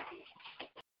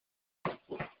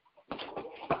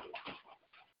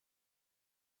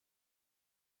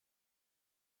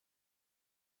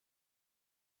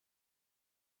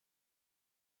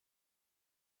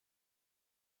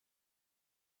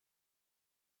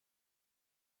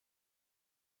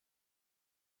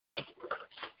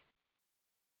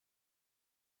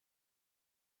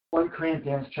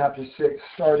 Corinthians chapter 6,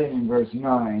 starting in verse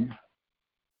 9.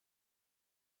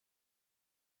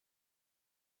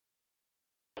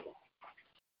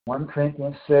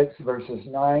 Corinthians 6, verses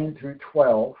 9 through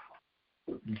 12.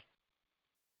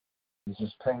 This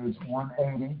is page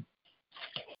 180.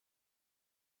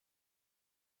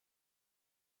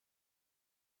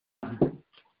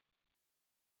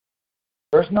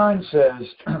 Verse 9 says,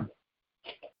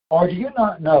 or do you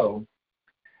not know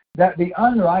that the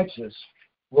unrighteous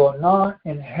will not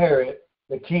inherit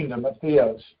the kingdom of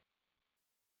Theos?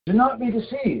 Do not be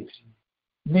deceived.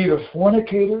 Neither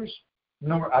fornicators,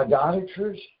 nor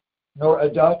idolaters, nor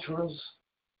adulterers,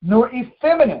 nor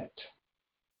effeminate,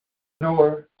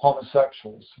 nor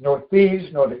homosexuals, nor thieves,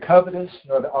 nor the covetous,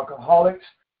 nor the alcoholics,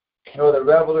 nor the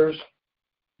revelers,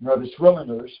 nor the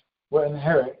swindlers will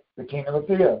inherit the kingdom of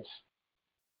Theos.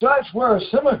 Such were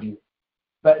some of you,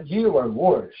 but you are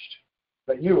washed,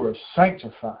 but you were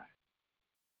sanctified,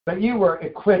 but you were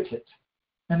acquitted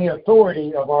in the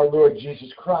authority of our Lord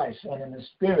Jesus Christ and in the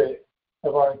spirit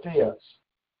of our Theos.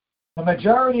 The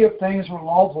majority of things were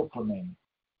lawful for me,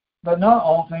 but not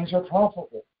all things are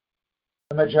profitable.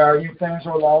 The majority of things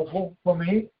are lawful for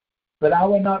me, but I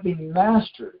will not be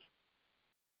mastered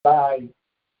by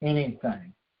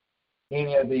anything,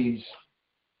 any of these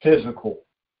physical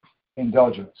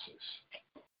indulgences.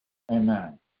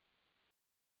 Amen.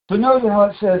 So notice how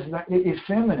it says that the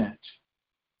effeminate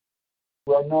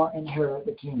will not inherit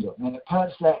the kingdom. And it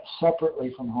puts that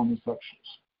separately from homosexuals,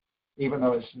 even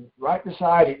though it's right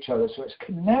beside each other. So it's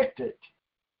connected,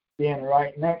 being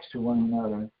right next to one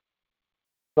another,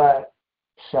 but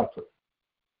separate.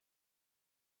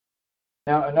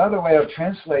 Now, another way of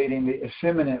translating the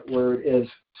effeminate word is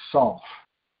soft.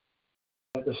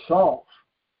 But the soft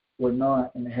would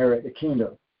not inherit the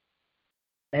kingdom.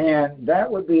 And that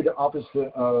would be the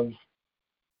opposite of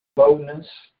boldness,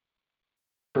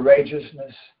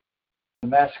 courageousness, the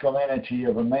masculinity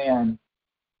of a man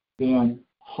being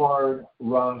hard,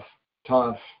 rough,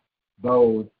 tough,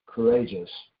 bold, courageous.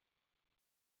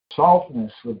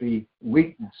 Softness would be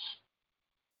weakness.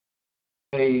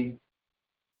 A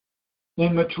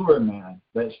immature man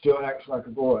that still acts like a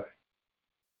boy.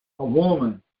 A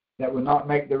woman that would not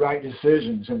make the right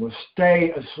decisions and will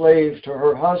stay a slave to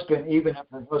her husband, even if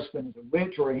her husband is a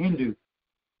witch or a Hindu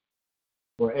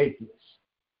or atheist.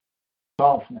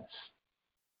 Softness.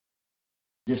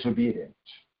 Disobedient.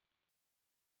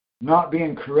 Not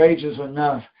being courageous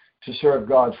enough to serve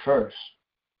God first.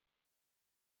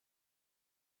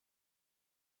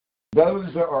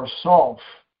 Those that are soft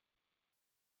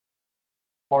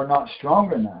are not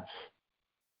strong enough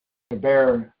to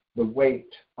bear the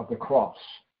weight of the cross.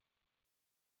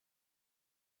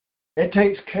 It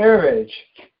takes courage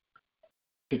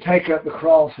to take up the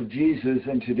cross of Jesus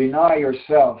and to deny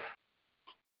yourself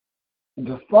and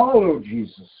to follow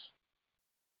Jesus.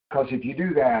 Because if you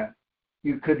do that,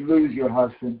 you could lose your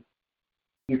husband.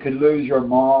 You could lose your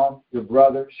mom, your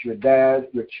brothers, your dad,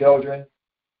 your children,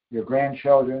 your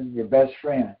grandchildren, your best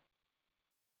friend.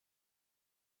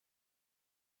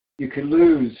 You could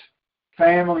lose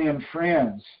family and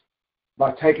friends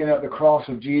by taking up the cross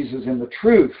of Jesus and the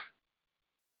truth.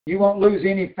 You won't lose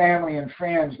any family and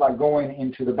friends by going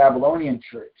into the Babylonian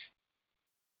church.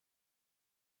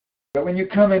 But when you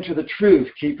come into the truth,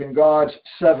 keeping God's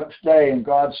seventh day and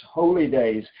God's holy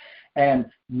days, and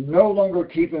no longer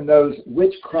keeping those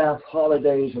witchcraft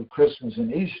holidays of Christmas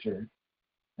and Easter,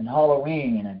 and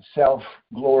Halloween and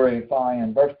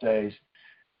self-glorifying birthdays,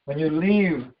 when you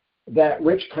leave that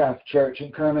witchcraft church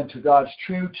and come into God's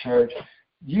true church,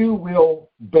 you will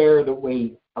bear the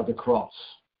weight of the cross.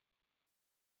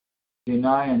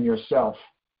 Denying yourself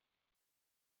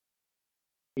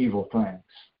evil things.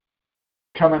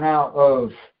 Coming out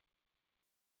of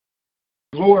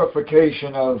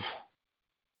glorification of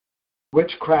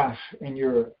witchcraft in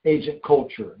your ancient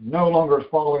culture, no longer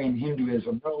following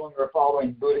Hinduism, no longer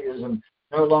following Buddhism,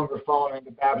 no longer following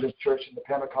the Baptist church and the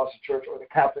Pentecostal church or the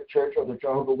Catholic church or the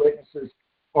Jehovah's Witnesses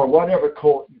or whatever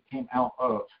cult you came out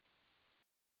of.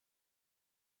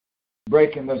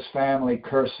 Breaking those family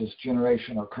curses,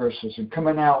 generational curses, and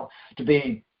coming out to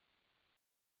be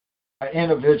an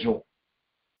individual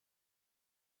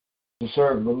to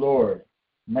serve the Lord,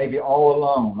 maybe all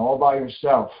alone, all by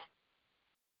yourself.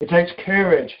 It takes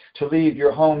courage to leave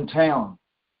your hometown,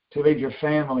 to leave your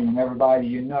family and everybody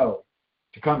you know,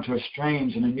 to come to a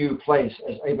strange and a new place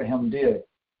as Abraham did.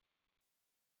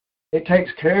 It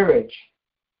takes courage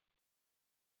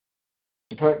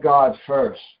to put God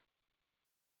first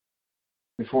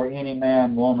before any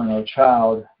man, woman, or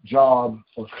child, job,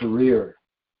 or career,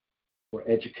 or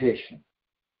education.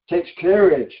 It takes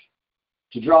courage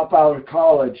to drop out of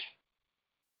college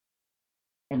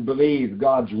and believe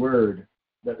God's word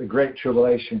that the Great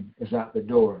Tribulation is at the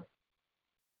door.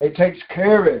 It takes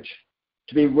courage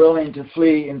to be willing to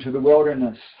flee into the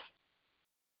wilderness,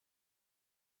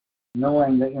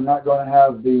 knowing that you're not going to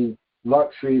have the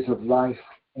luxuries of life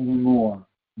anymore.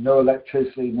 No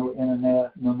electricity, no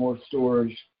internet, no more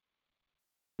storage.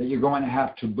 That you're going to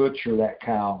have to butcher that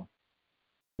cow.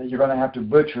 That you're going to have to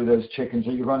butcher those chickens.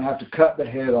 That you're going to have to cut the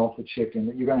head off the chicken.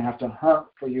 That you're going to have to hunt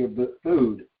for your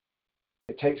food.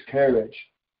 It takes courage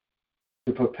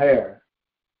to prepare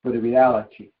for the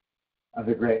reality of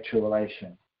the Great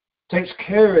Tribulation. It takes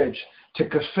courage to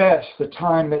confess the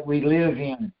time that we live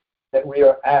in, that we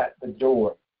are at the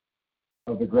door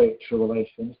of the Great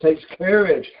Tribulation. It takes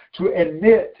courage to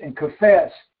admit and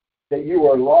confess that you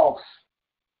are lost.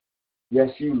 Yes,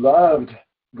 you loved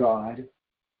God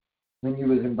when you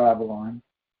was in Babylon.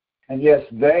 And yes,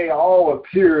 they all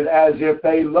appeared as if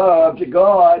they loved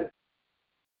God.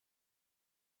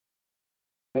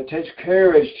 It takes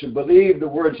courage to believe the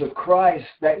words of Christ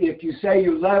that if you say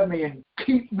you love me and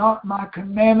keep not my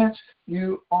commandments,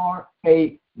 you are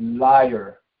a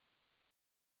liar.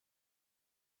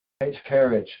 It takes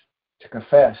courage to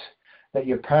confess that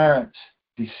your parents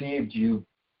deceived you,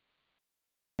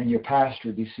 and your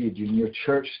pastor deceived you, and your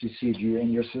church deceived you,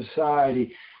 and your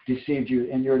society deceived you,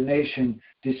 and your nation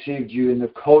deceived you, and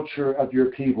the culture of your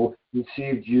people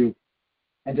deceived you.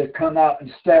 And to come out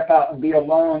and step out and be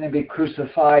alone and be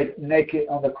crucified naked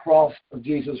on the cross of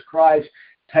Jesus Christ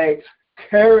takes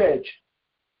courage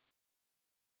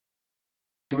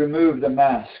to remove the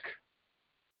mask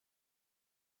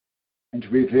and to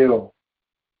reveal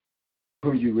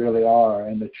who you really are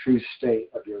and the true state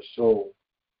of your soul.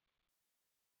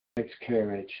 It takes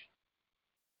courage.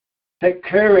 Take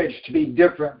courage to be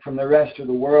different from the rest of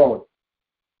the world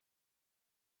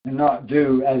and not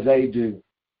do as they do.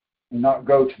 and not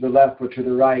go to the left or to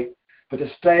the right, but to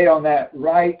stay on that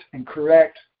right and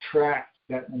correct track,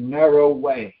 that narrow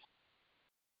way,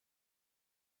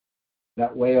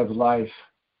 that way of life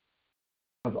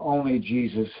of only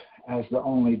Jesus as the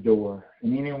only door.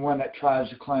 And anyone that tries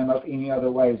to climb up any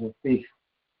other way is a thief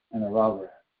and a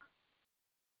robber.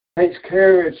 It takes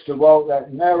courage to walk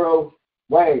that narrow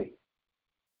way.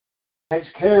 It takes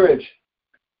courage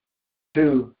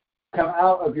to come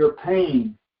out of your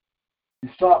pain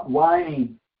and stop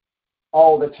whining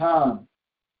all the time,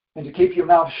 and to keep your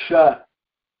mouth shut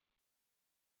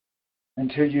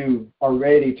until you are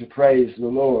ready to praise the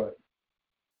Lord.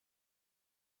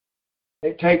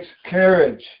 It takes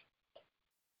courage,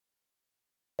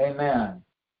 amen,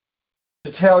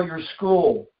 to tell your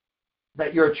school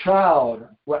that your child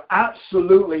will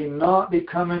absolutely not be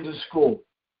coming to school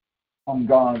on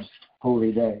God's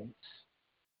holy days.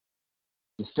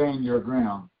 To stand your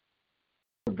ground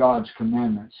for God's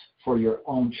commandments for your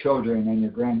own children and your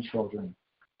grandchildren,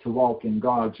 to walk in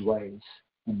God's ways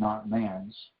and not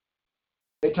man's.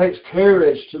 It takes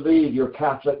courage to leave your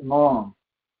Catholic mom,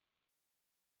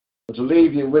 or to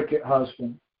leave your wicked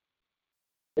husband.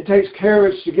 It takes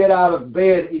courage to get out of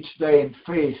bed each day and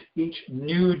face each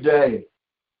new day,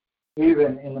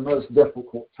 even in the most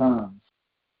difficult times.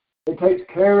 It takes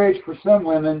courage for some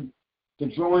women to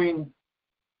join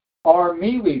our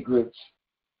MeWe groups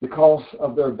because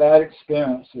of their bad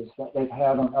experiences that they've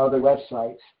had on other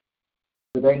websites.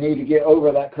 But they need to get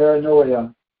over that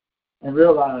paranoia and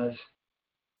realize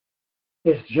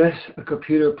it's just a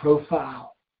computer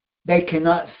profile. They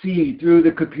cannot see through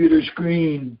the computer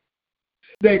screen.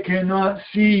 They cannot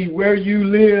see where you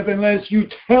live unless you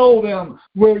tell them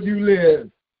where you live.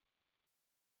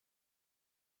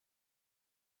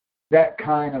 That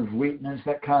kind of weakness,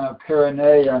 that kind of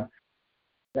paranoia,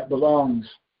 that belongs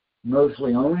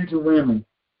mostly only to women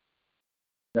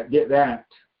that get that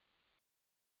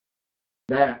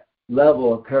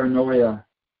level of paranoia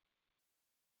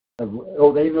of,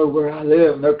 oh, they know where I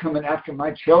live and they're coming after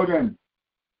my children.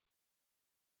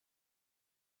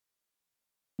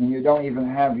 And you don't even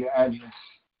have your address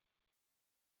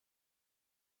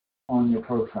on your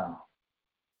profile.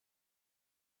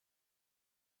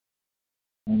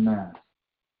 Amen.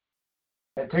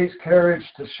 It takes courage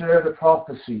to share the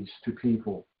prophecies to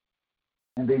people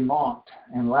and be mocked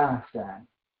and laughed at.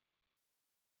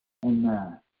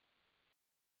 Amen.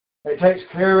 It takes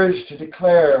courage to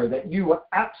declare that you will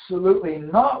absolutely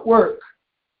not work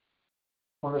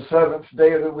on the seventh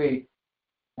day of the week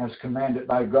as commanded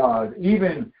by God,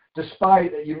 even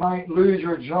despite that you might lose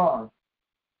your job.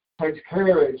 It takes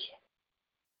courage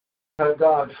to put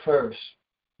God first,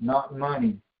 not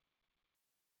money.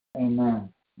 Amen.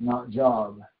 Not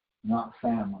job, not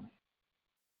family.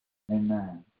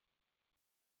 Amen.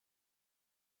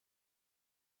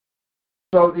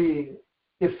 So the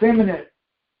effeminate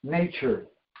nature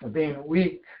of being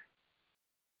weak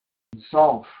and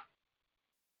soft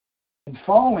and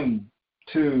falling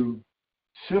to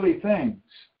silly things,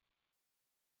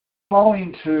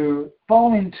 falling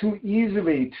too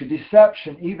easily to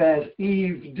deception, even as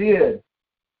Eve did,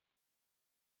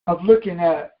 of looking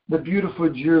at the beautiful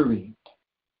jewelry,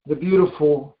 the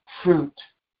beautiful fruit.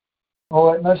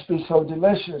 Oh, it must be so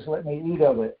delicious, let me eat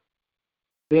of it.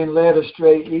 Being led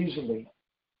astray easily.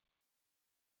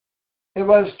 It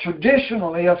was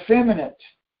traditionally a feminine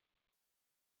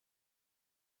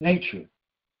nature.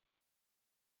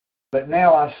 But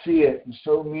now I see it in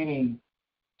so many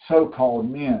so-called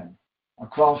men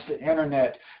across the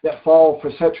internet that fall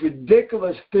for such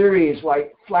ridiculous theories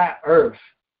like flat earth,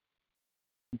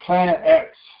 Planet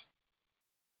X,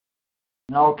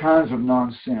 and all kinds of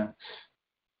nonsense.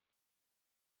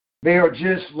 They are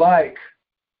just like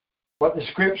what the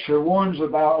scripture warns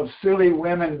about, of silly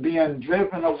women being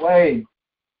driven away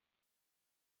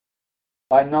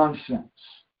by nonsense.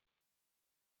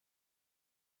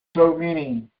 So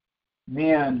many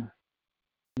men,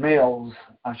 males,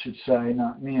 I should say,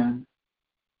 not men,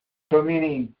 so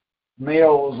many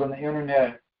males on the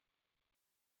internet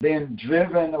being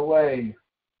driven away,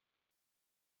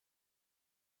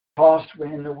 tossed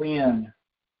in the wind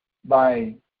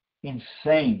by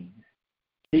insane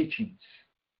teachings,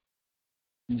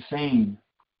 insane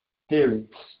theories.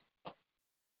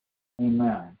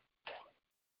 Amen.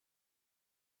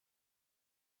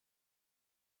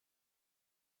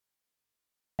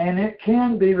 And it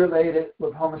can be related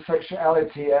with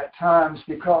homosexuality at times,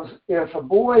 because if a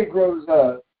boy grows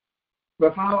up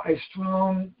without a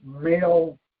strong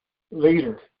male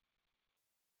leader,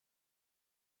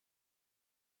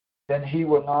 then he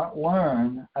will not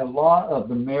learn a lot of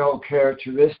the male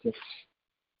characteristics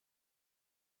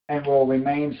and will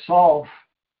remain soft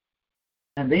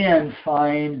and then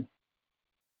find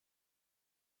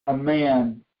a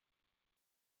man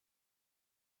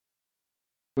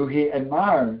who he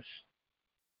admires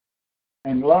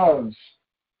and loves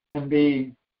and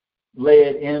be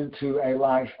led into a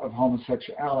life of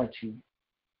homosexuality.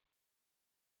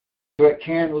 So it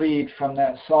can lead from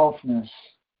that softness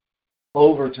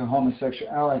over to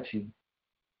homosexuality.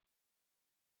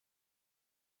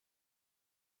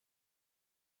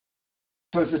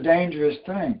 So it's a dangerous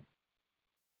thing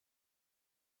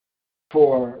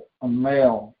for a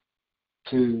male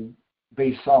to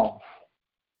be soft,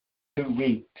 too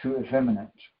weak, too effeminate.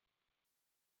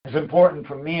 It's important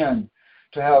for men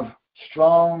to have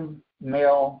strong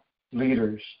male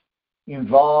leaders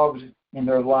involved in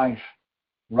their life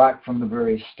right from the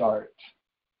very start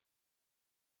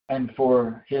and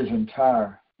for his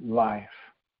entire life.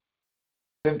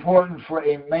 It's important for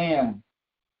a man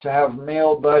to have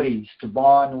male buddies to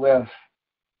bond with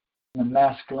in a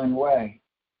masculine way.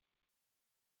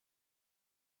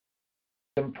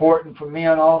 It's important for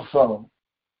men also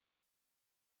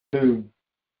to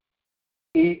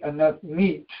eat enough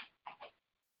meat,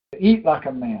 to eat like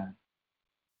a man,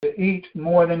 to eat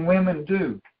more than women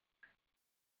do.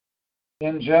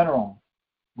 In general,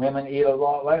 women eat a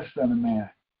lot less than a man.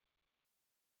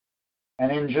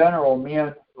 And in general,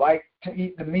 men like to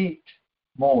eat the meat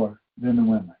more than the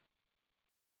women.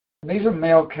 And these are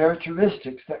male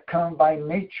characteristics that come by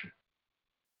nature.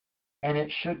 And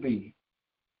it should be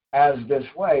as this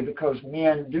way because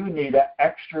men do need an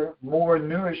extra more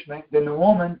nourishment than the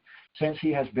woman since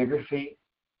he has bigger feet,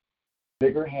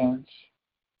 bigger hands,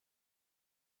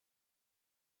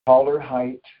 taller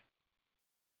height.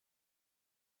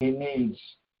 He needs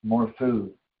more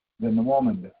food than the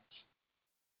woman does.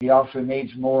 He also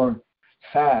needs more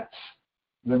fats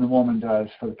than the woman does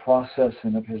for the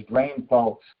processing of his brain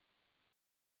thoughts,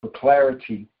 for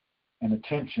clarity and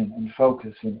attention and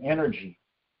focus and energy,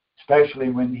 especially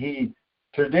when he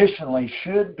traditionally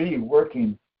should be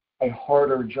working a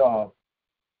harder job.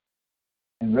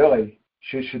 And really,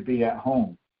 she should be at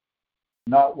home,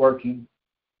 not working,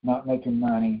 not making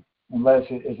money, unless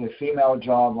it is a female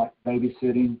job like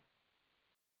babysitting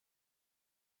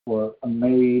or a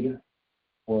maid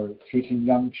or teaching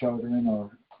young children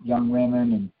or young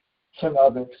women and some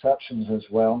other exceptions as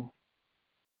well.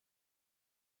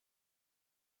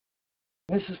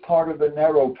 This is part of the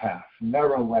narrow path,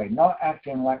 narrow way, not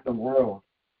acting like the world,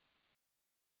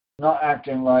 not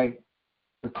acting like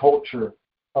the culture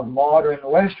of modern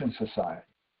Western society.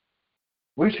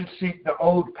 We should seek the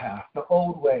old path, the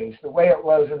old ways, the way it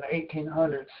was in the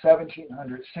 1800s,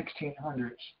 1700s,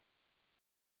 1600s.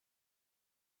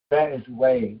 That is the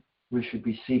way we should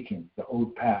be seeking, the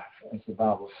old path, as the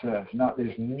Bible says, not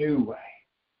this new way.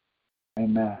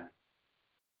 Amen.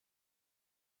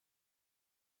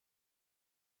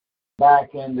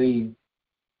 Back in the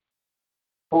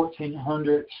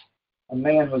 1400s, a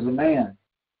man was a man,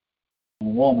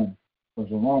 and a woman was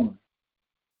a woman.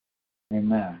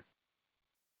 Amen.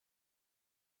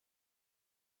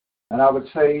 And I would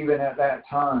say even at that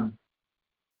time,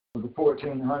 for the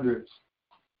 1400s,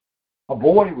 a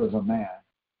boy was a man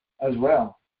as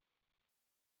well.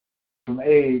 From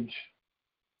age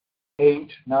 8,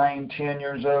 9, 10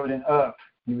 years old and up,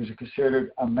 he was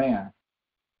considered a man.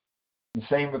 The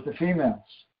same with the females.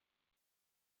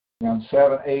 Around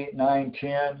 7, 8, 9,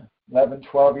 10, 11,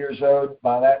 12 years old,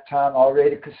 by that time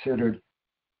already considered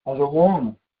as a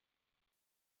woman.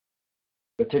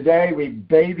 But today we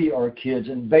baby our kids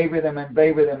and baby them and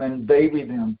baby them and baby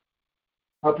them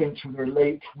up into their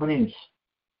late 20s.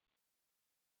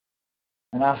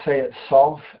 And I say it's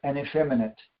soft and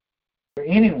effeminate for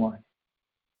anyone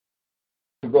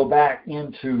to go back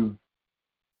into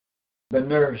the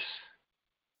nurse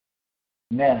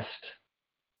nest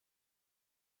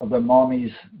of the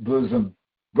mommy's bosom.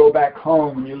 Go back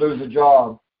home when you lose a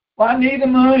job. Well, I need the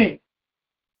money.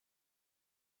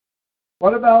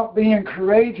 What about being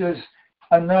courageous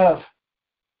enough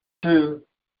to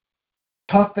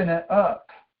toughen it up,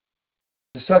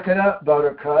 to suck it up,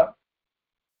 buttercup,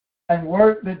 and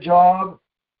work the job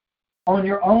on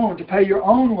your own, to pay your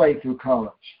own way through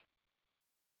college,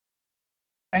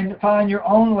 and to find your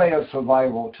own way of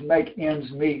survival, to make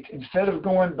ends meet, instead of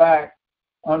going back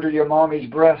under your mommy's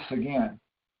breasts again,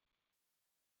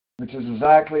 which is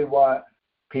exactly what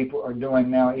people are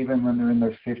doing now, even when they're in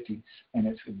their 50s, and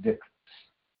it's ridiculous.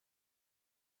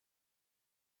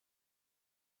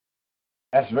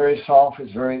 That's very soft,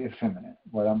 it's very effeminate,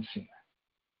 what I'm seeing.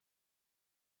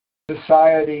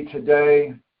 Society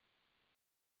today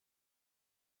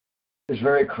is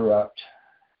very corrupt,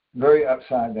 very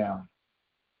upside down,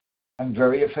 and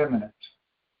very effeminate.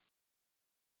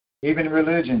 Even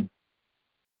religion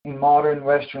in modern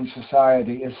Western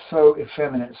society is so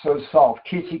effeminate, so soft.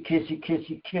 Kissy, kissy,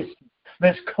 kissy, kissy.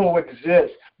 Let's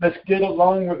coexist. Let's get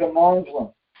along with the Muslim.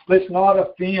 Let's not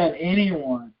offend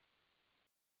anyone.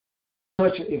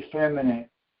 Such an effeminate,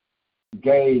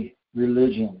 gay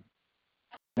religion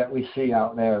that we see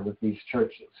out there with these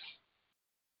churches.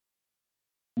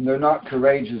 And they're not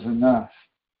courageous enough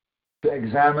to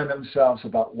examine themselves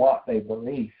about what they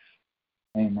believe.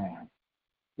 Amen.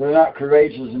 They're not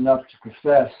courageous enough to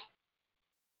confess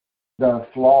the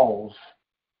flaws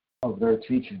of their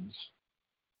teachings.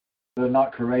 They're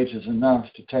not courageous enough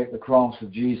to take the cross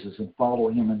of Jesus and follow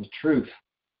him in the truth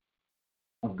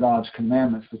of God's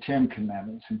commandments, the 10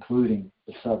 commandments, including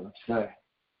the seventh day.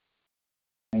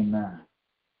 Amen.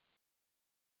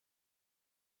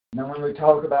 Now, when we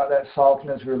talk about that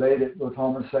softness related with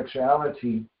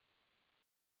homosexuality,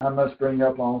 I must bring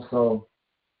up also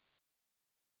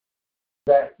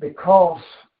that because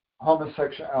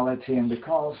homosexuality and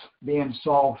because being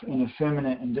soft and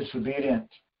effeminate and disobedient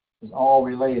is all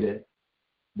related,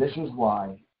 this is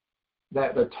why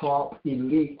that the top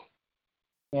elite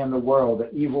in the world,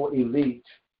 the evil elite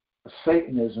of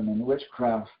Satanism and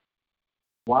witchcraft,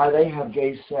 why they have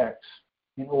gay sex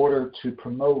in order to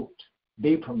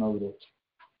be promoted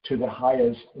to the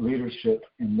highest leadership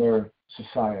in their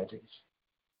societies.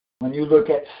 When you look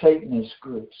at Satanist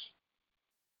groups,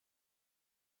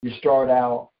 you start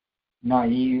out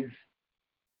naive.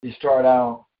 You start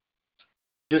out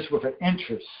just with an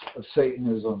interest of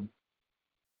Satanism.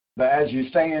 But as you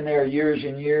stay in there years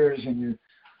and years,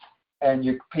 and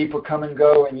you people come and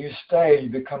go, and you stay, you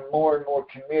become more and more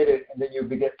committed, and then you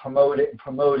get promoted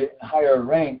in higher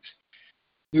ranks.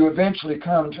 You eventually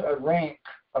come to a rank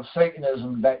of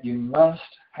Satanism that you must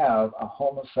have a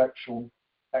homosexual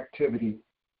activity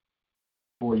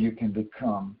before you can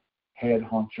become head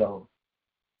honcho,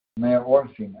 male or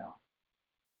female,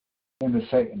 in the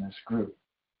Satanist group.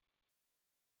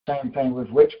 Same thing with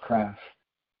witchcraft,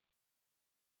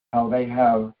 how they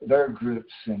have their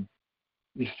groups, and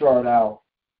you start out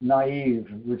naive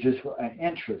with just an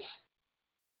interest.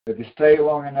 If you stay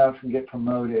long enough and get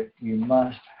promoted, you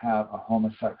must have a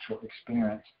homosexual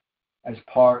experience as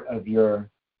part of your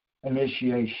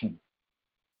initiation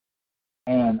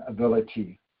and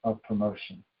ability of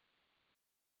promotion.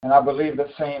 And I believe the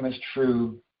same is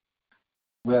true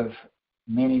with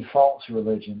many false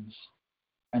religions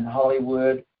and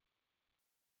Hollywood,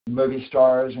 movie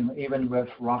stars, and even with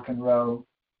rock and roll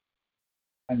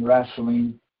and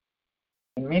wrestling.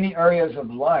 In many areas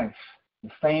of life, the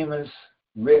famous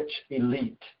rich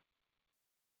elite,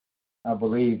 I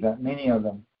believe that many of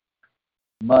them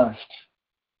must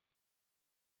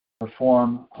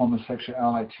perform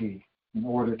homosexuality in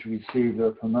order to receive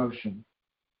their promotion,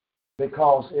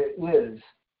 because it is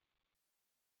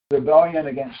rebellion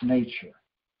against nature,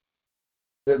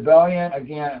 rebellion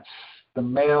against the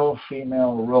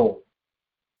male-female role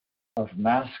of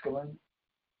masculine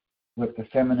with the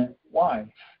feminine wife.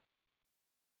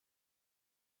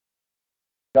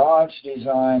 God's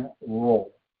design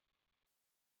role,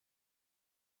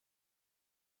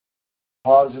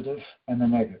 positive and the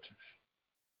negative,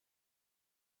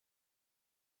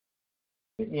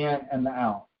 the in and the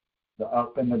out, the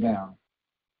up and the down.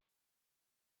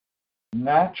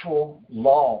 Natural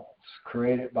laws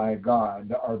created by God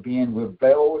that are being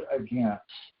rebelled against.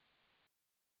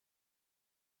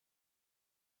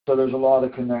 So there's a lot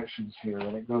of connections here,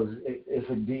 and it's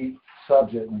a deep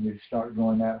subject when you start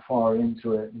going that far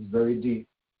into it. It's very deep.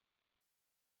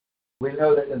 We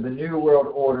know that in the New World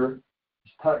Order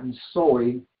is putting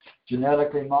soy,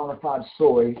 genetically modified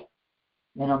soy,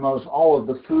 in almost all of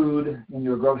the food in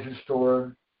your grocery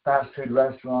store, fast food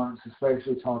restaurants,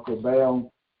 especially Taco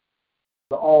Bell.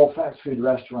 All fast food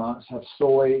restaurants have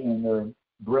soy in their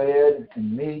bread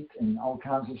and meat and all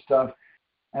kinds of stuff.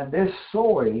 And this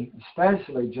soy,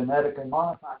 especially genetically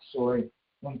modified soy,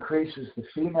 increases the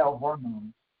female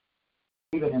hormones,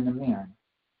 even in the men,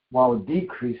 while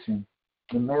decreasing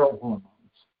the male hormones.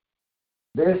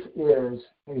 This is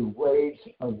a wage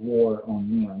of war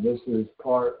on men. This is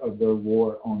part of their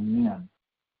war on men.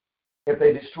 If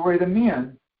they destroy the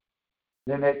men,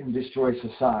 then they can destroy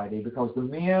society, because the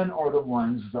men are the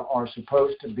ones that are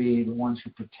supposed to be the ones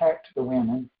who protect the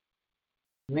women.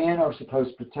 Men are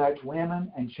supposed to protect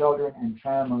women and children and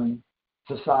family,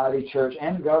 society, church,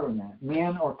 and government.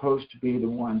 Men are supposed to be the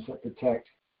ones that protect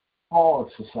all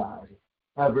of society,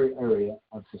 every area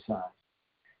of society.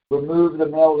 Remove the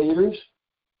male leaders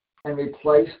and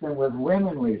replace them with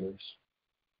women leaders,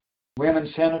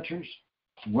 women senators,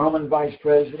 women vice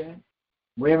president,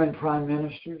 women prime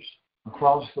ministers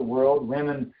across the world,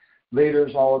 women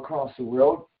leaders all across the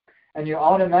world. and you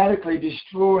automatically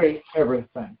destroy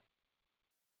everything.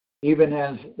 Even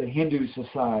as the Hindu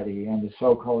society and the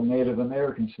so-called Native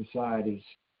American societies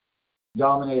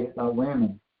dominated by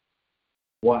women,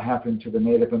 what happened to the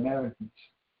Native Americans?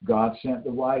 God sent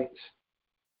the whites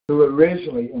who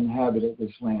originally inhabited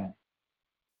this land,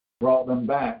 brought them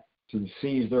back to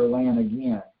seize their land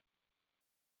again,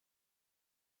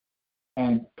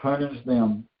 and punished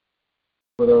them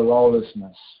for their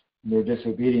lawlessness, their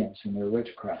disobedience, and their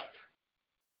witchcraft.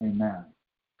 Amen.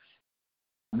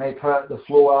 And they put the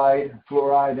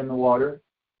fluoride in the water,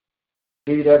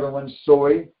 feed everyone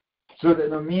soy, so that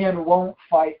the men won't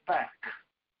fight back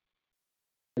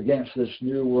against this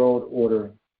new world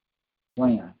order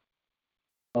plan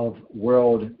of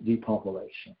world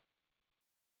depopulation.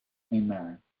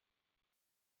 Amen.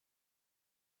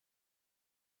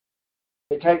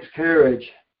 It takes courage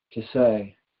to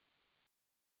say,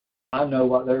 I know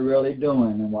what they're really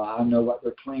doing and I know what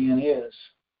their plan is.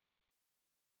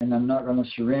 And I'm not going to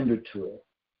surrender to it.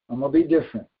 I'm going to be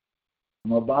different.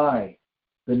 I'm going to buy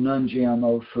the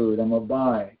non-GMO food. I'm going to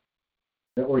buy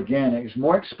the organic. It's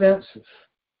more expensive.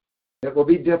 It will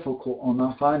be difficult on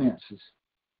my finances.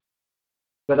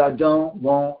 But I don't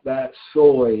want that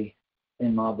soy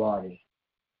in my body.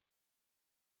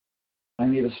 I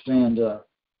need to stand up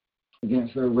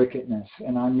against their wickedness.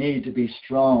 And I need to be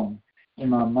strong in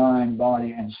my mind,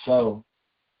 body, and soul,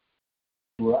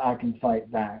 where I can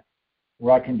fight back,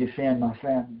 where I can defend my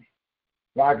family,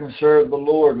 where I can serve the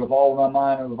Lord with all my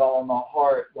mind and with all my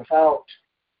heart, without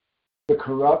the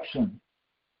corruption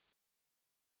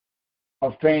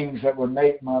of things that would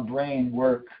make my brain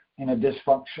work in a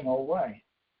dysfunctional way.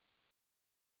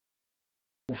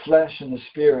 The flesh and the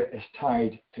spirit is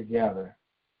tied together.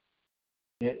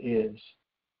 It is.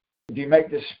 If you make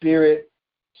the spirit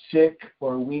sick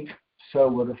or weak, so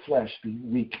will the flesh be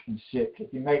weak and sick.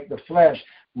 If you make the flesh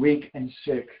weak and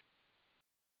sick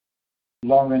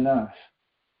long enough,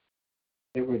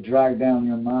 it will drag down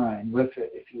your mind with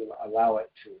it if you allow it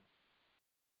to.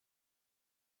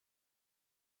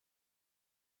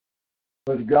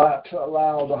 We've got to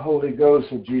allow the Holy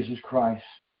Ghost of Jesus Christ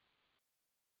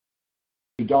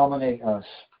to dominate us,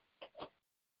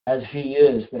 as He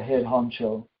is the head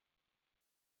honcho.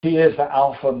 He is the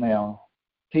alpha male.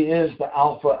 He is the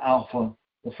alpha,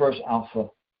 the first alpha.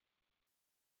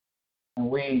 And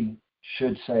we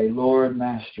should say, Lord,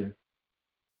 Master,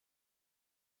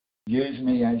 use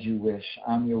me as you wish.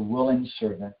 I'm your willing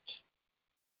servant.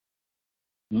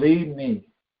 Lead me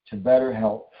to better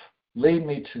health. Lead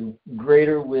me to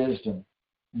greater wisdom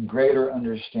and greater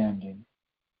understanding.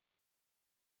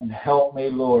 And help me,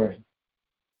 Lord,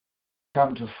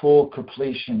 come to full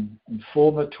completion and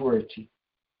full maturity.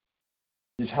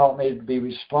 Please help me to be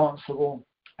responsible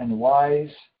and wise.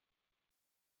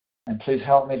 And please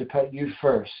help me to put you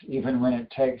first, even when it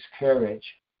takes courage,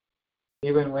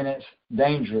 even when it's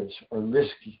dangerous or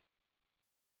risky.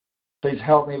 Please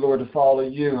help me, Lord, to follow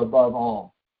you above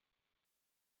all.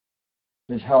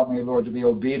 Please help me, Lord, to be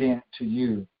obedient to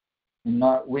you and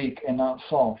not weak and not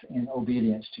soft in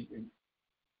obedience to you.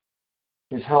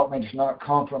 Please help me to not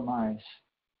compromise.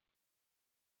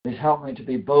 Please help me to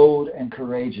be bold and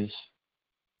courageous.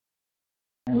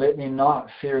 And let me not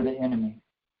fear the enemy.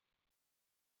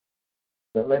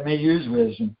 But let me use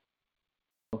wisdom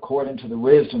according to the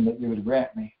wisdom that you would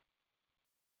grant me.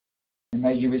 And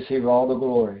may you receive all the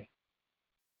glory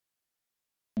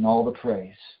and all the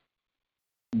praise.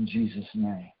 In Jesus'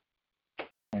 name.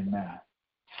 Amen.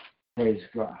 Praise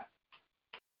God.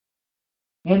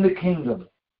 In the kingdom,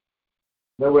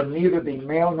 there will neither be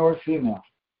male nor female,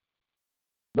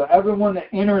 but everyone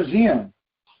that enters in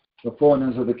the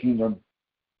fullness of the kingdom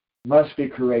must be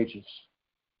courageous,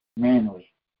 manly,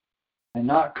 and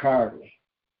not cowardly,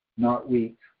 not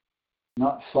weak,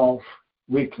 not soft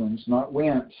weaklings, not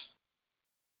wimps.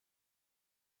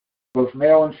 Both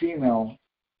male and female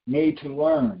need to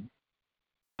learn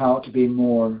how to be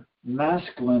more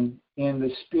masculine in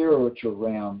the spiritual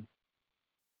realm,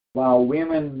 while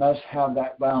women must have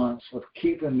that balance of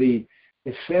keeping the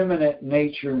effeminate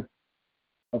nature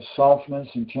of softness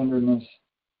and tenderness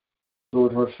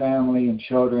toward her family and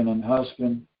children and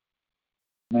husband,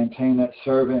 maintain that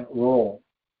servant role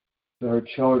to her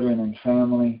children and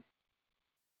family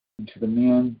and to the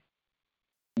men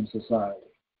in society.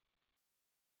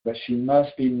 But she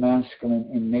must be masculine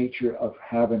in nature of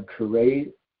having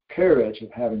courage,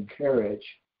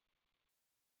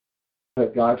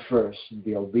 put God first and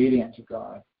be obedient to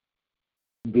God,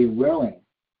 and be willing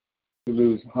to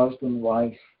lose husband,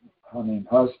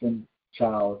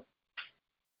 child,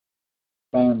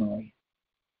 family,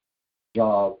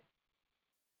 job,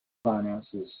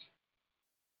 finances,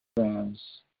 friends,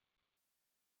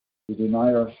 to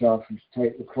deny ourselves and to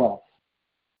take the cross.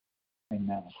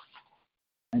 Amen.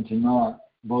 And to not,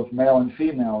 both male and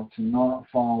female, to not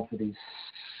fall for these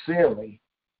silly,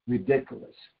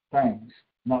 ridiculous things.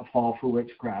 Not fall for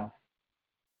witchcraft.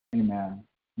 Amen.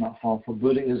 Not fall for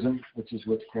Buddhism, which is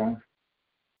witchcraft.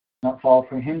 Not fall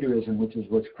for Hinduism, which is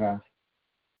witchcraft.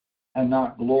 And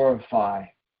not glorify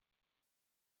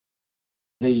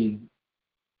the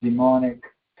demonic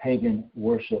pagan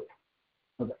worship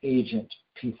of ancient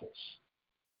peoples.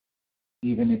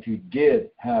 Even if you did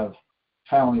have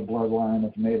family bloodline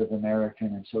of Native American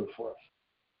and so forth.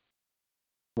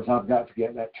 Because I've got to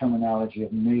get that terminology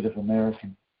of Native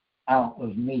American out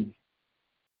of me,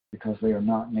 because they are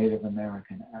not Native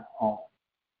American at all.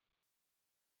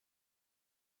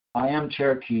 I am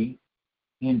Cherokee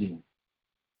Indian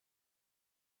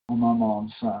on my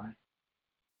mom's side,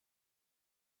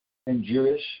 and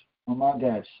Jewish on my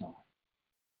dad's side.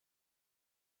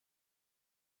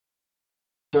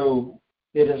 So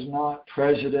it is not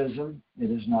prejudice,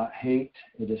 it is not hate,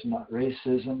 it is not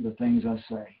racism, the things I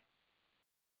say,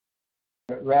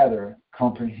 but rather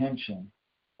comprehension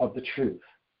of the truth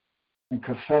and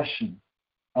confession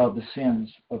of the sins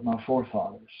of my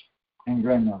forefathers and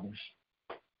grandmothers.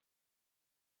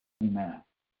 Amen.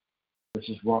 Which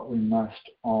is what we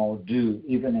must all do,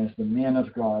 even as the men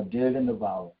of God did in the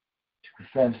Bible, to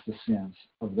confess the sins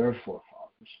of their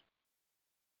forefathers.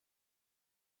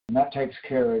 And that takes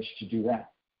courage to do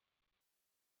that,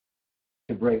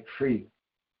 to break free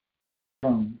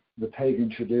from the pagan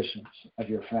traditions of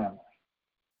your family.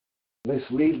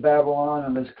 Let's leave Babylon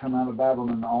and let's come out of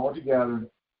Babylon all together,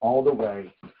 all the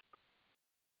way,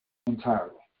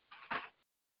 entirely,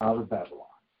 out of Babylon.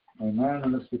 Amen.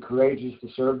 And let's be courageous to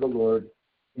serve the Lord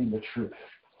in the truth.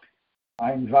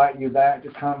 I invite you back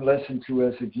to come listen to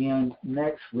us again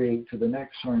next week to the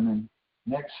next sermon,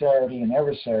 next Saturday and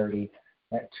every Saturday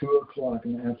at 2 o'clock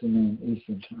in the afternoon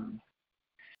Eastern Time.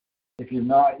 If you've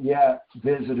not yet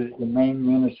visited the main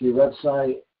ministry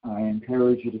website, I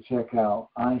encourage you to check out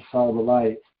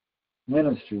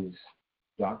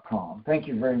ISawTheLightMinistries.com. Thank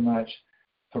you very much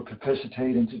for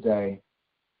participating today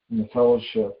in the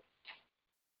fellowship,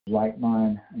 like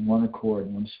mind, and one accord,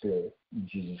 and one spirit, in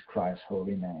Jesus Christ's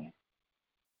holy name.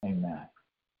 Amen.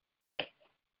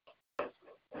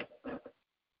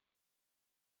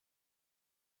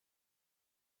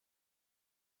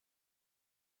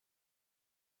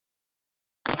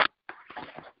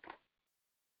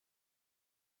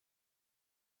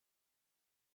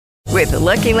 With the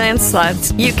Lucky Land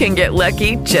Slots, you can get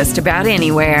lucky just about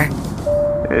anywhere.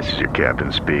 This is your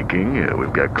captain speaking.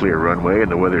 We've got clear runway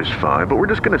and the weather's fine, but we're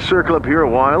just going to circle up here a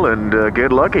while and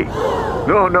get lucky.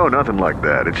 No, nothing like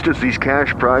that. It's just these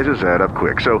cash prizes add up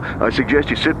quick. So I suggest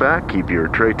you sit back, keep your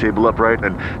tray table upright,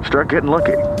 and start getting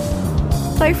lucky.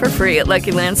 Play for free at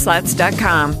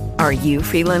LuckyLandSlots.com. Are you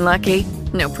feeling lucky?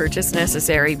 No purchase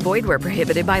necessary. Void where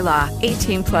prohibited by law.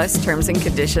 18+ terms and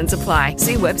conditions apply.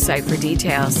 See website for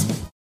details.